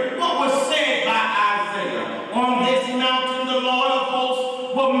remembering what was said by Isaiah. On this mountain the Lord of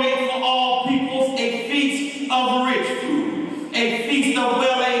hosts will make for all peoples a feast of rich food, a feast of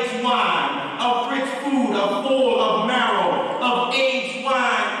well-aged wine, of rich food, of full of marrow, of aged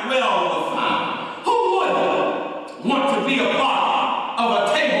wine well refined. Who would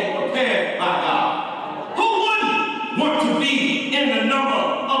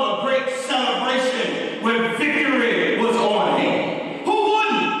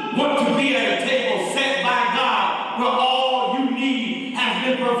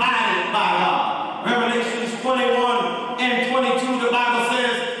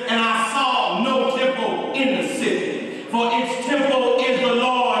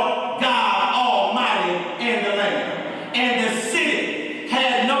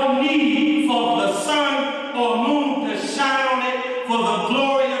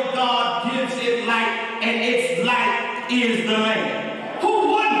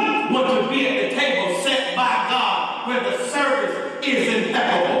where the service is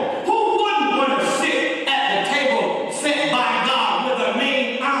impeccable? Who wouldn't want to sit at the table set by God where the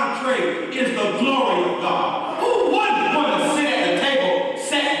main entree is the glory of God? Who wouldn't want to sit at the table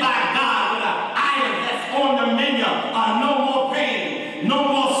set by God where the items that's on the menu are no more pain, no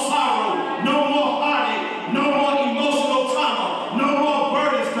more sorrow, no more heartache, no more emotional trauma, no more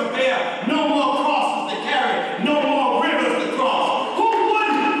burdens to bear, no more crosses to carry, no more rivers to cross. Who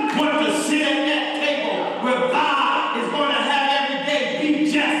wouldn't want to sit at that table where God is going to have every day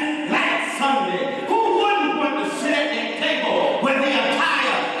be just like Sunday? Who wouldn't want to sit at that table where the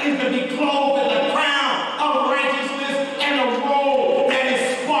attire is to be clothed in the crown of righteousness and a robe that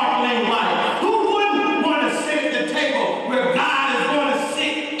is sparkling white? Who wouldn't want to sit at the table where God is going to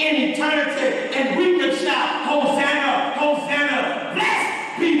sit in eternity and we could shout, Hosanna, Hosanna,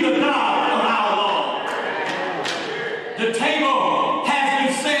 blessed be the God of our Lord. The table has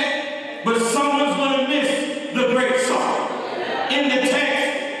been set, but someone's going to miss the great supper. In the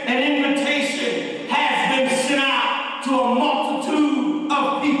text, an invitation has been sent out to a multitude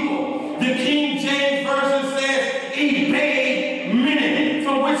of people. The King James Version says, he bade many,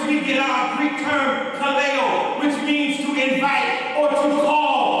 from which we get our Greek term kaleo, which means to invite or to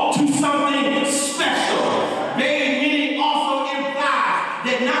call to something special. Bade many also implies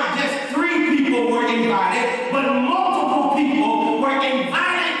that not just 3 people were invited, but multiple people were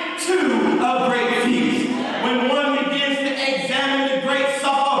invited to a great feast. When one begins to examine the great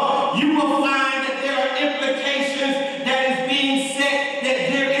supper, you will find that there are implications that is being said that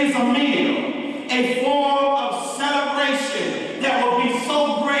there is a meal, a form of celebration that will be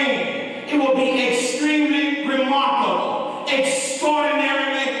so grand, it will be extremely remarkable,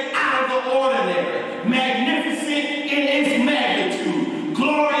 extraordinarily out of the ordinary, magnificent in its magnitude,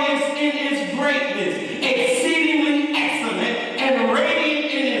 glorious in its greatness, exceedingly excellent and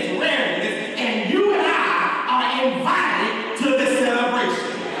radiant in its rareness, and you and I are invited to this celebration.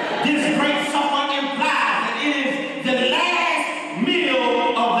 This great supper implies that it is the last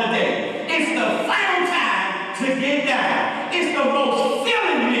meal of the day. It's the final time to get down. It's the most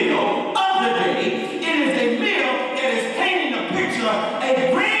filling meal of the day. It is a meal that is painting a picture, a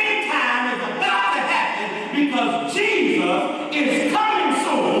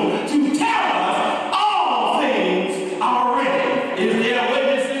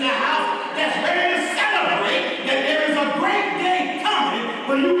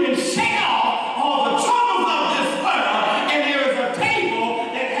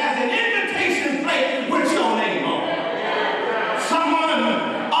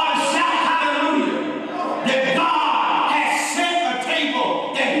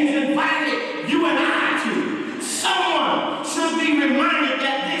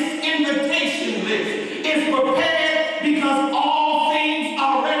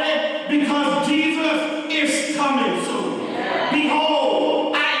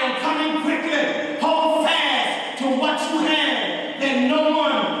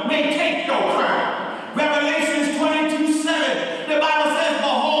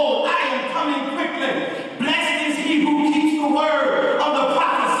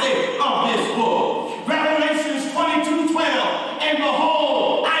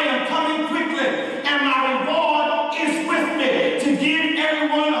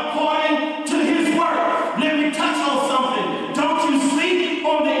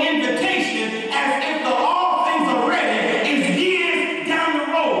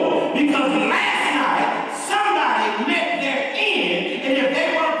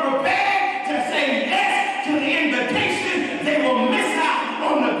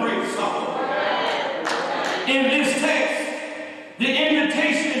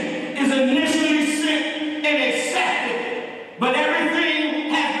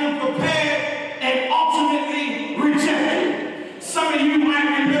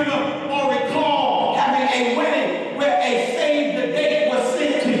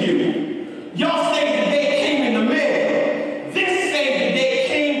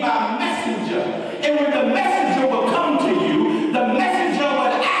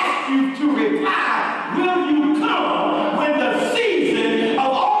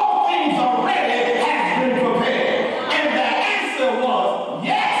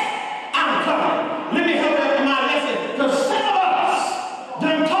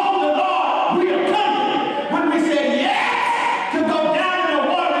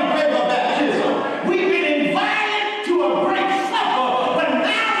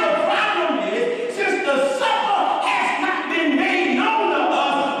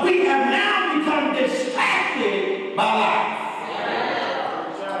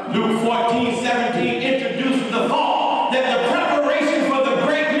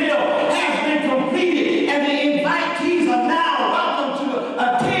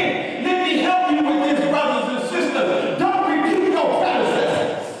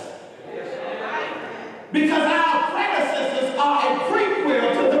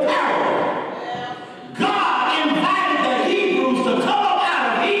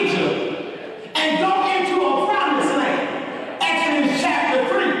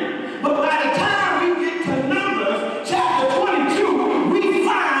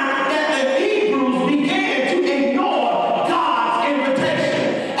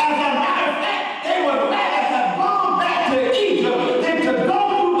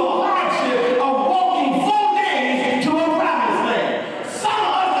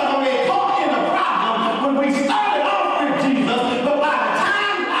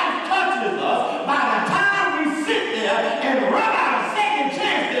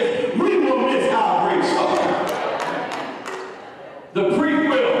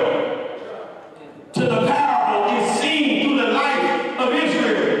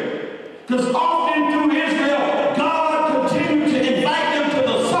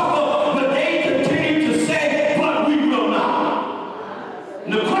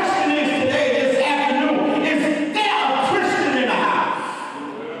And the question is today, this afternoon, is there a Christian in the house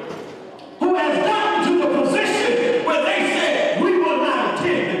who has gotten to the position where they said, we will not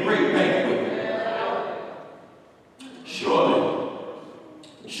attend the great banquet?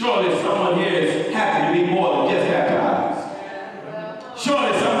 Surely someone here is happy to be more than just baptized.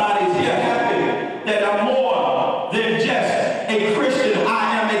 Surely somebody's here happy that I'm more than just a Christian. I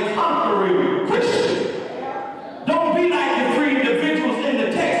am a conquering Christian. Don't be like the three individuals in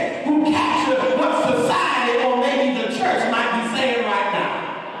the text who capture what society or maybe the church might be saying right now.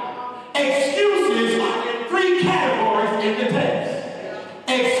 Excuses are in three categories in the text.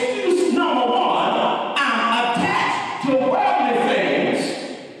 Excuse number one, I'm attached to worldly things.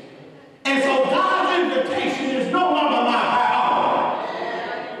 And so God's invitation is no longer my priority.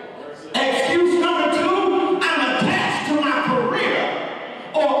 Excuse number two, I'm attached to my career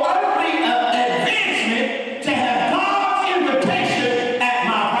or earthly advancement to have God's invitation as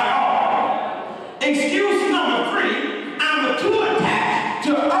my priority. Excuse number three, I'm too attached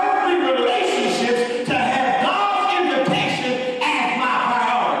to earthly relationships to have God's invitation as my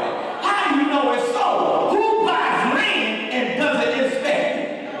priority. How do you know it's so? Who buys land and doesn't inspect it?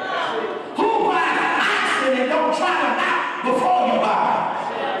 Who buys oxen and don't try them out before you buy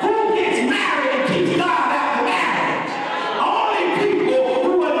it? Who gets married and keeps God out the marriage? Only people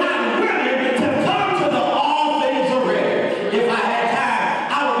who are not willing to come to the all things are ready. If I had time,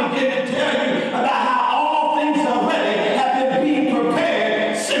 I would begin to tell you about how all things are ready have been being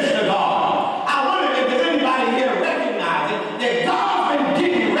prepared since the garden. I wonder if there's anybody here recognizing that God's been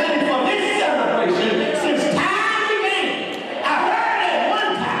getting ready for this celebration since time began. I heard at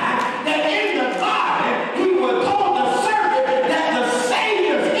one time that in the garden he was told the servant that the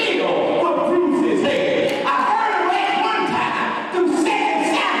Savior's heel would bruise his head. I heard him at one time through 2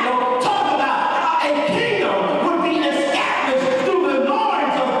 Samuel talk about how a kingdom would be established through the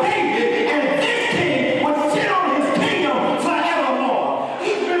loins of David, and this king would sit on his kingdom forevermore.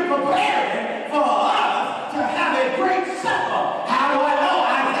 He's been preparing for us to have a great supper. How do I know?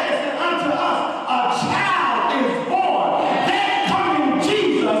 Isaiah said, unto us a child is born. That coming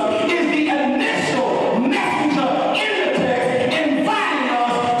Jesus is the initial messenger in the text, inviting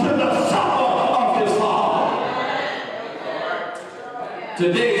us to the supper of his Father.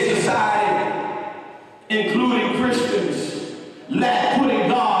 Today's society, including Christians, lack putting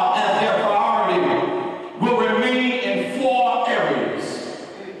God as their priority, will remain in 4 areas.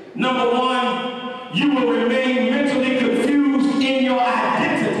 Number one, you will remain mentally confused in your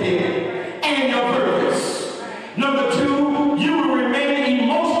identity and your purpose. Number two, you will remain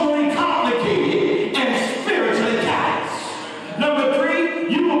emotionally complicated and spiritually callous. Number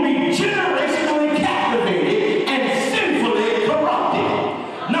three, you will be generationally captivated and sinfully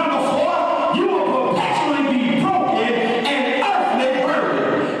corrupted. Number four, you will perpetually be broken and earthly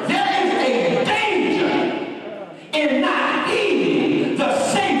burdened. There is a danger in not heeding the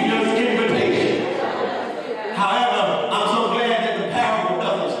Savior's invitation. However, I'm so glad that the parable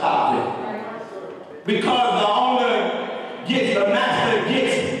doesn't stop there. Because the owner the master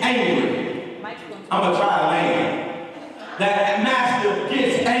gets angry. I'm going to try to land. That master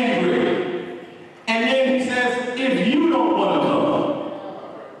gets angry. And then he says, if you don't want to come,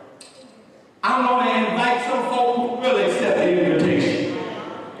 I'm going to invite some folk who will accept the invitation.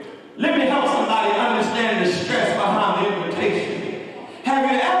 Let me help somebody understand the stress behind the invitation.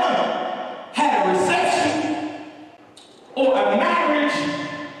 Have you ever had a reception or a marriage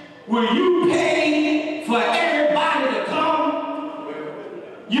where you pay for everybody to come?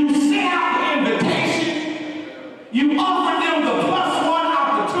 You send out the invitation, you offer them the +1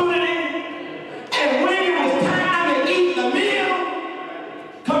 opportunity, and when it was time to eat the meal,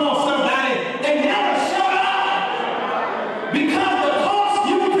 come on somebody, they never showed up because the cost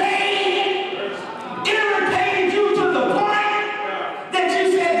you paid irritated you to the point that you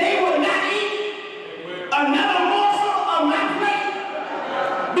said they would not eat another morsel of my plate.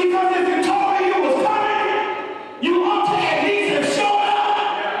 Because if you told me you was coming, you ought to at least have showed up.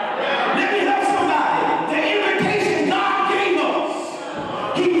 Let me help somebody. The invitation God gave us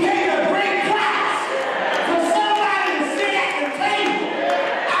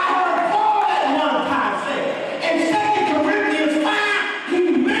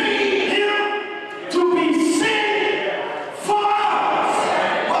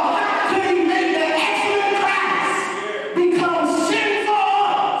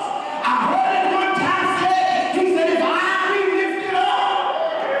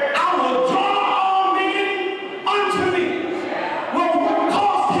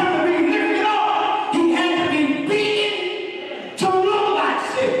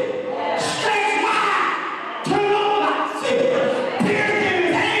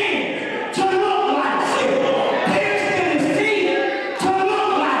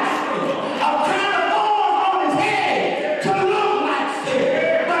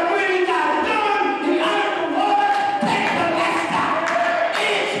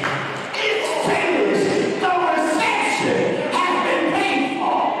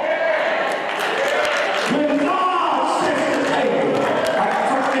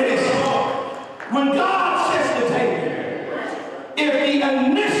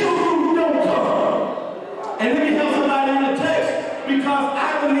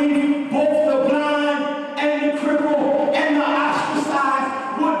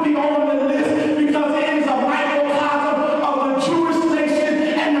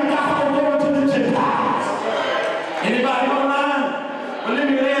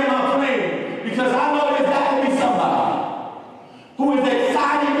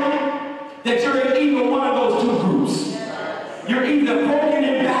either broken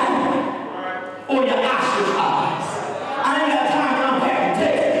in battle or you're ostracized. I ain't got time to unpack the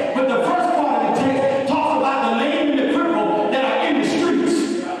text, but the first part of the text talks about the lame and the crippled that are in the streets.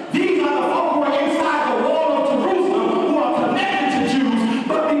 These are the folk who are inside the wall of Jerusalem who are connected to Jews,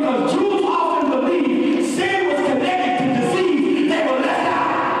 but because Jews often believe sin was connected to disease, they were left out.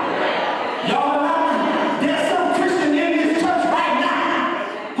 Y'all know there's some Christians in this church right now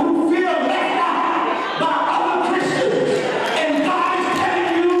who feel left out by other Christians. And God is telling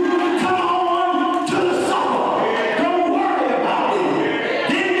you, come on to the supper. Don't worry about it.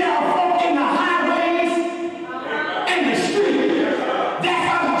 Then there are folk in the highways, in the street, that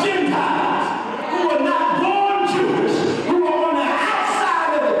are Gentiles, who are not born Jewish, who are on the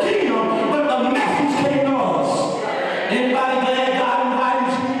outside of the kingdom, but the message came to us. Anybody glad God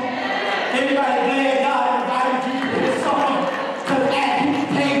invited you? Anybody glad God invited you to this supper? Because at his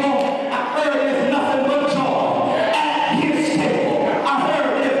table, I heard there's nothing but joy. At his table, I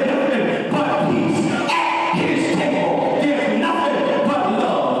heard there's nothing but peace. At his table, there's nothing but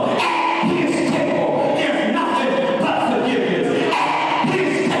love. At his table, there's nothing but forgiveness. At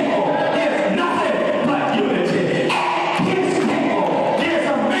his table, there's nothing but unity. At his table, there's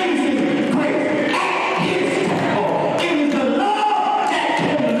amazing grace. At his table, it is the love that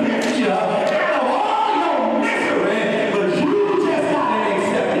can lift you out of all your misery, but you just gotta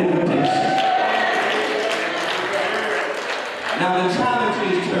accept invitation. Now the challenge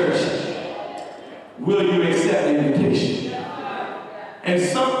is, church, will you accept the invitation? And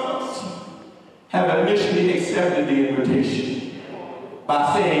some of us have initially accepted the invitation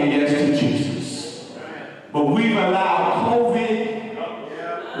by saying yes to Jesus. But we've allowed COVID,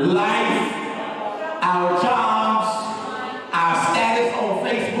 life, our jobs, our status on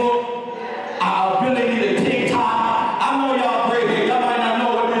Facebook, our ability to TikTok. I know y'all crazy. Y'all might not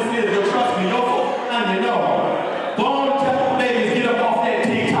know what this is, but trust me, your folks and you know. Go on and tell the babies, get up off that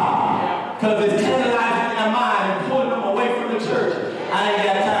TikTok. Because it's tantalizing their mind and pulling them away from the church. I ain't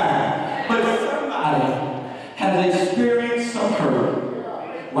got time. But somebody has experienced some hurt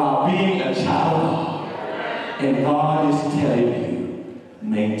while being a child of God. And God is telling you,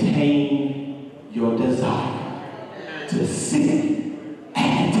 maintain your desire to sit at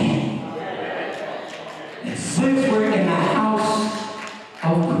the table. And since we're in the house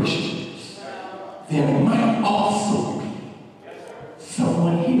of Christians, there might also be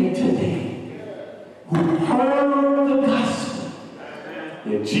someone here today who heard the gospel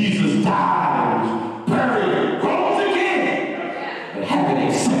that Jesus died, was buried, rose again, but haven't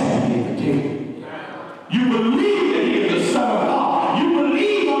accepted the invitation. You believe that he is the Son of God. You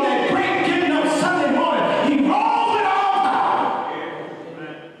believe on that great getting up Sunday morning, he rose with all power.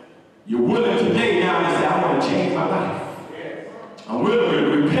 You're willing today now to say, I want to change my life. I'm willing to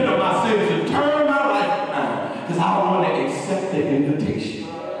repent of my sins and turn my life around because I want to accept the invitation.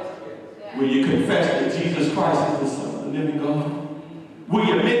 Will you confess that Jesus Christ is the Son of the living God? Will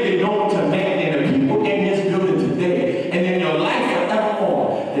you make it known to man and the people in this building today and in your life forevermore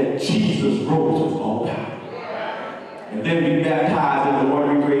that Jesus rose with all power? And then be baptized in the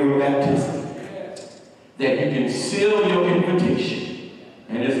watery grave of baptism, that you can seal your invitation.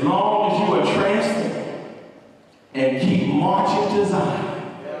 And as long as you are transferred and keep marching to Zion,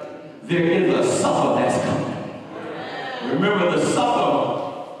 there is a supper that's coming. Remember, the supper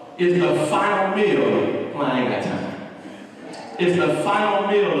is the final meal. Well, I ain't got time. It's the final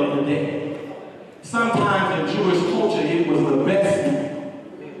meal of the day. Sometimes in Jewish culture, it was the best meal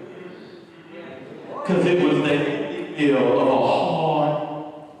because it was the meal of a hard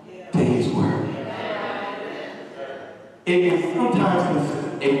day's work. It is sometimes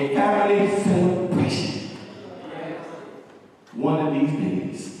considered a family celebration. One of these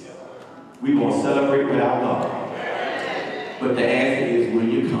days, we're going to celebrate with our God. But the answer is, will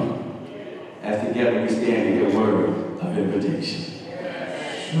you come? As together we stand in your word of invitation.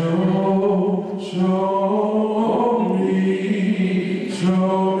 Show me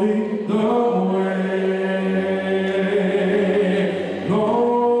the way.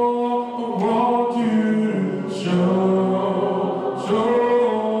 Lord, I want you to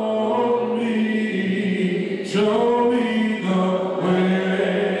show me the way.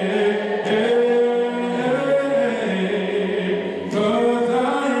 'Cause I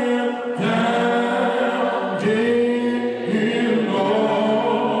am down here,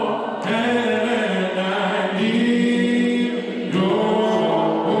 Lord, and I need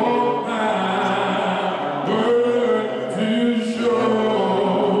your power.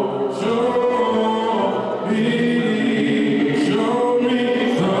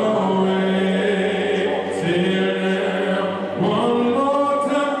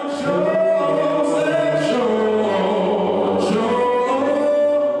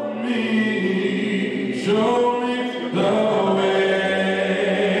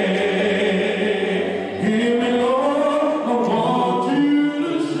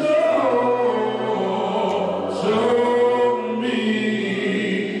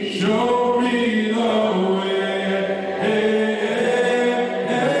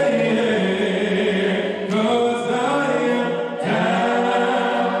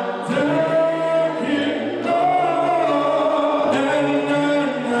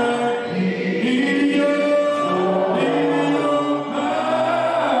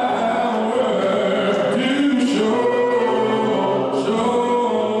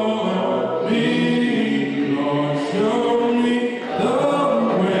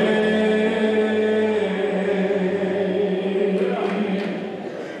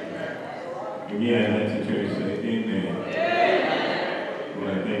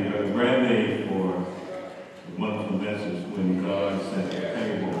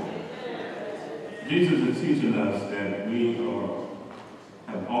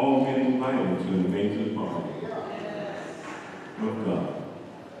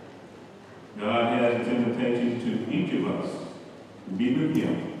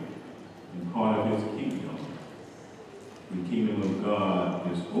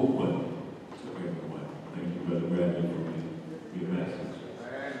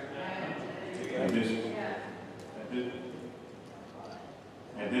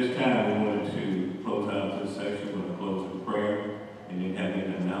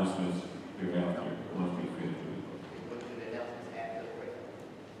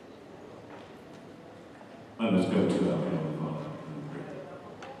 Let's go to our Heavenly Father.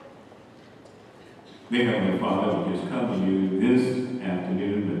 Dear Heavenly Father, we just come to you this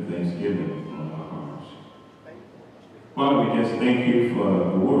afternoon with thanksgiving on our hearts. Father, we just thank you for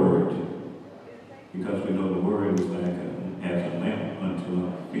the Word, because we know the Word is like as a lamp unto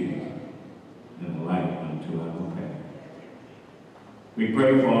our feet and a light unto our path. We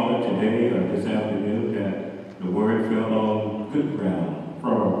pray, Father, today or this afternoon that the Word fell on good ground,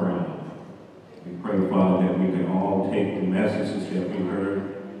 firm ground. We pray, Father, that we can all take the messages that we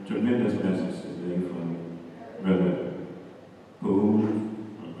heard, tremendous messages today from Brother Poole,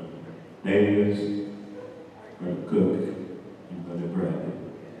 Brother Davis, Brother Cook, and Brother Bradley.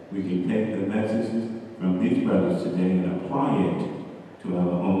 We can take the messages from these brothers today and apply it to our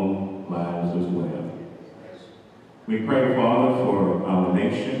own lives as well. We pray, Father, for our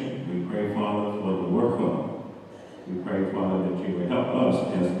nation. We pray, Father, for the work of. We pray, Father, that you would help us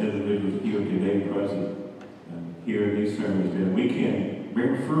as individuals here today present and hear these sermons, that we can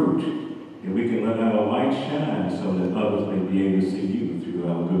bear fruit, and we can let our light shine so that others may be able to see you through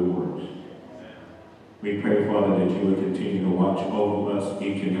our good works. We pray, Father, that you would continue to watch over us,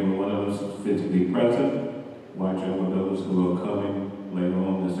 each and every one of us physically present. Watch over those who are coming later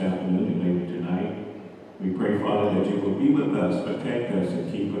on this afternoon and later tonight. We pray, Father, that you will be with us, protect us,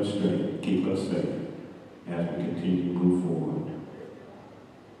 and keep us straight, keep us safe as we continue to move forward.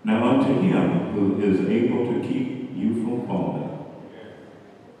 Now unto him who is able to keep you from falling,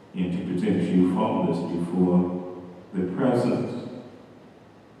 and to present you faultless before the presence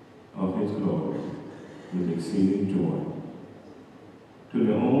of his glory with exceeding joy. To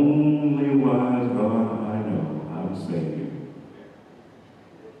the only wise God I know, our Savior,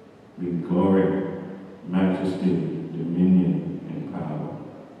 be glory, majesty, dominion, and power,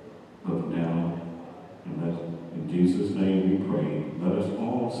 both now and in Jesus' name we pray. Let us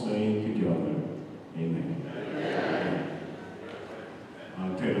all say together, amen.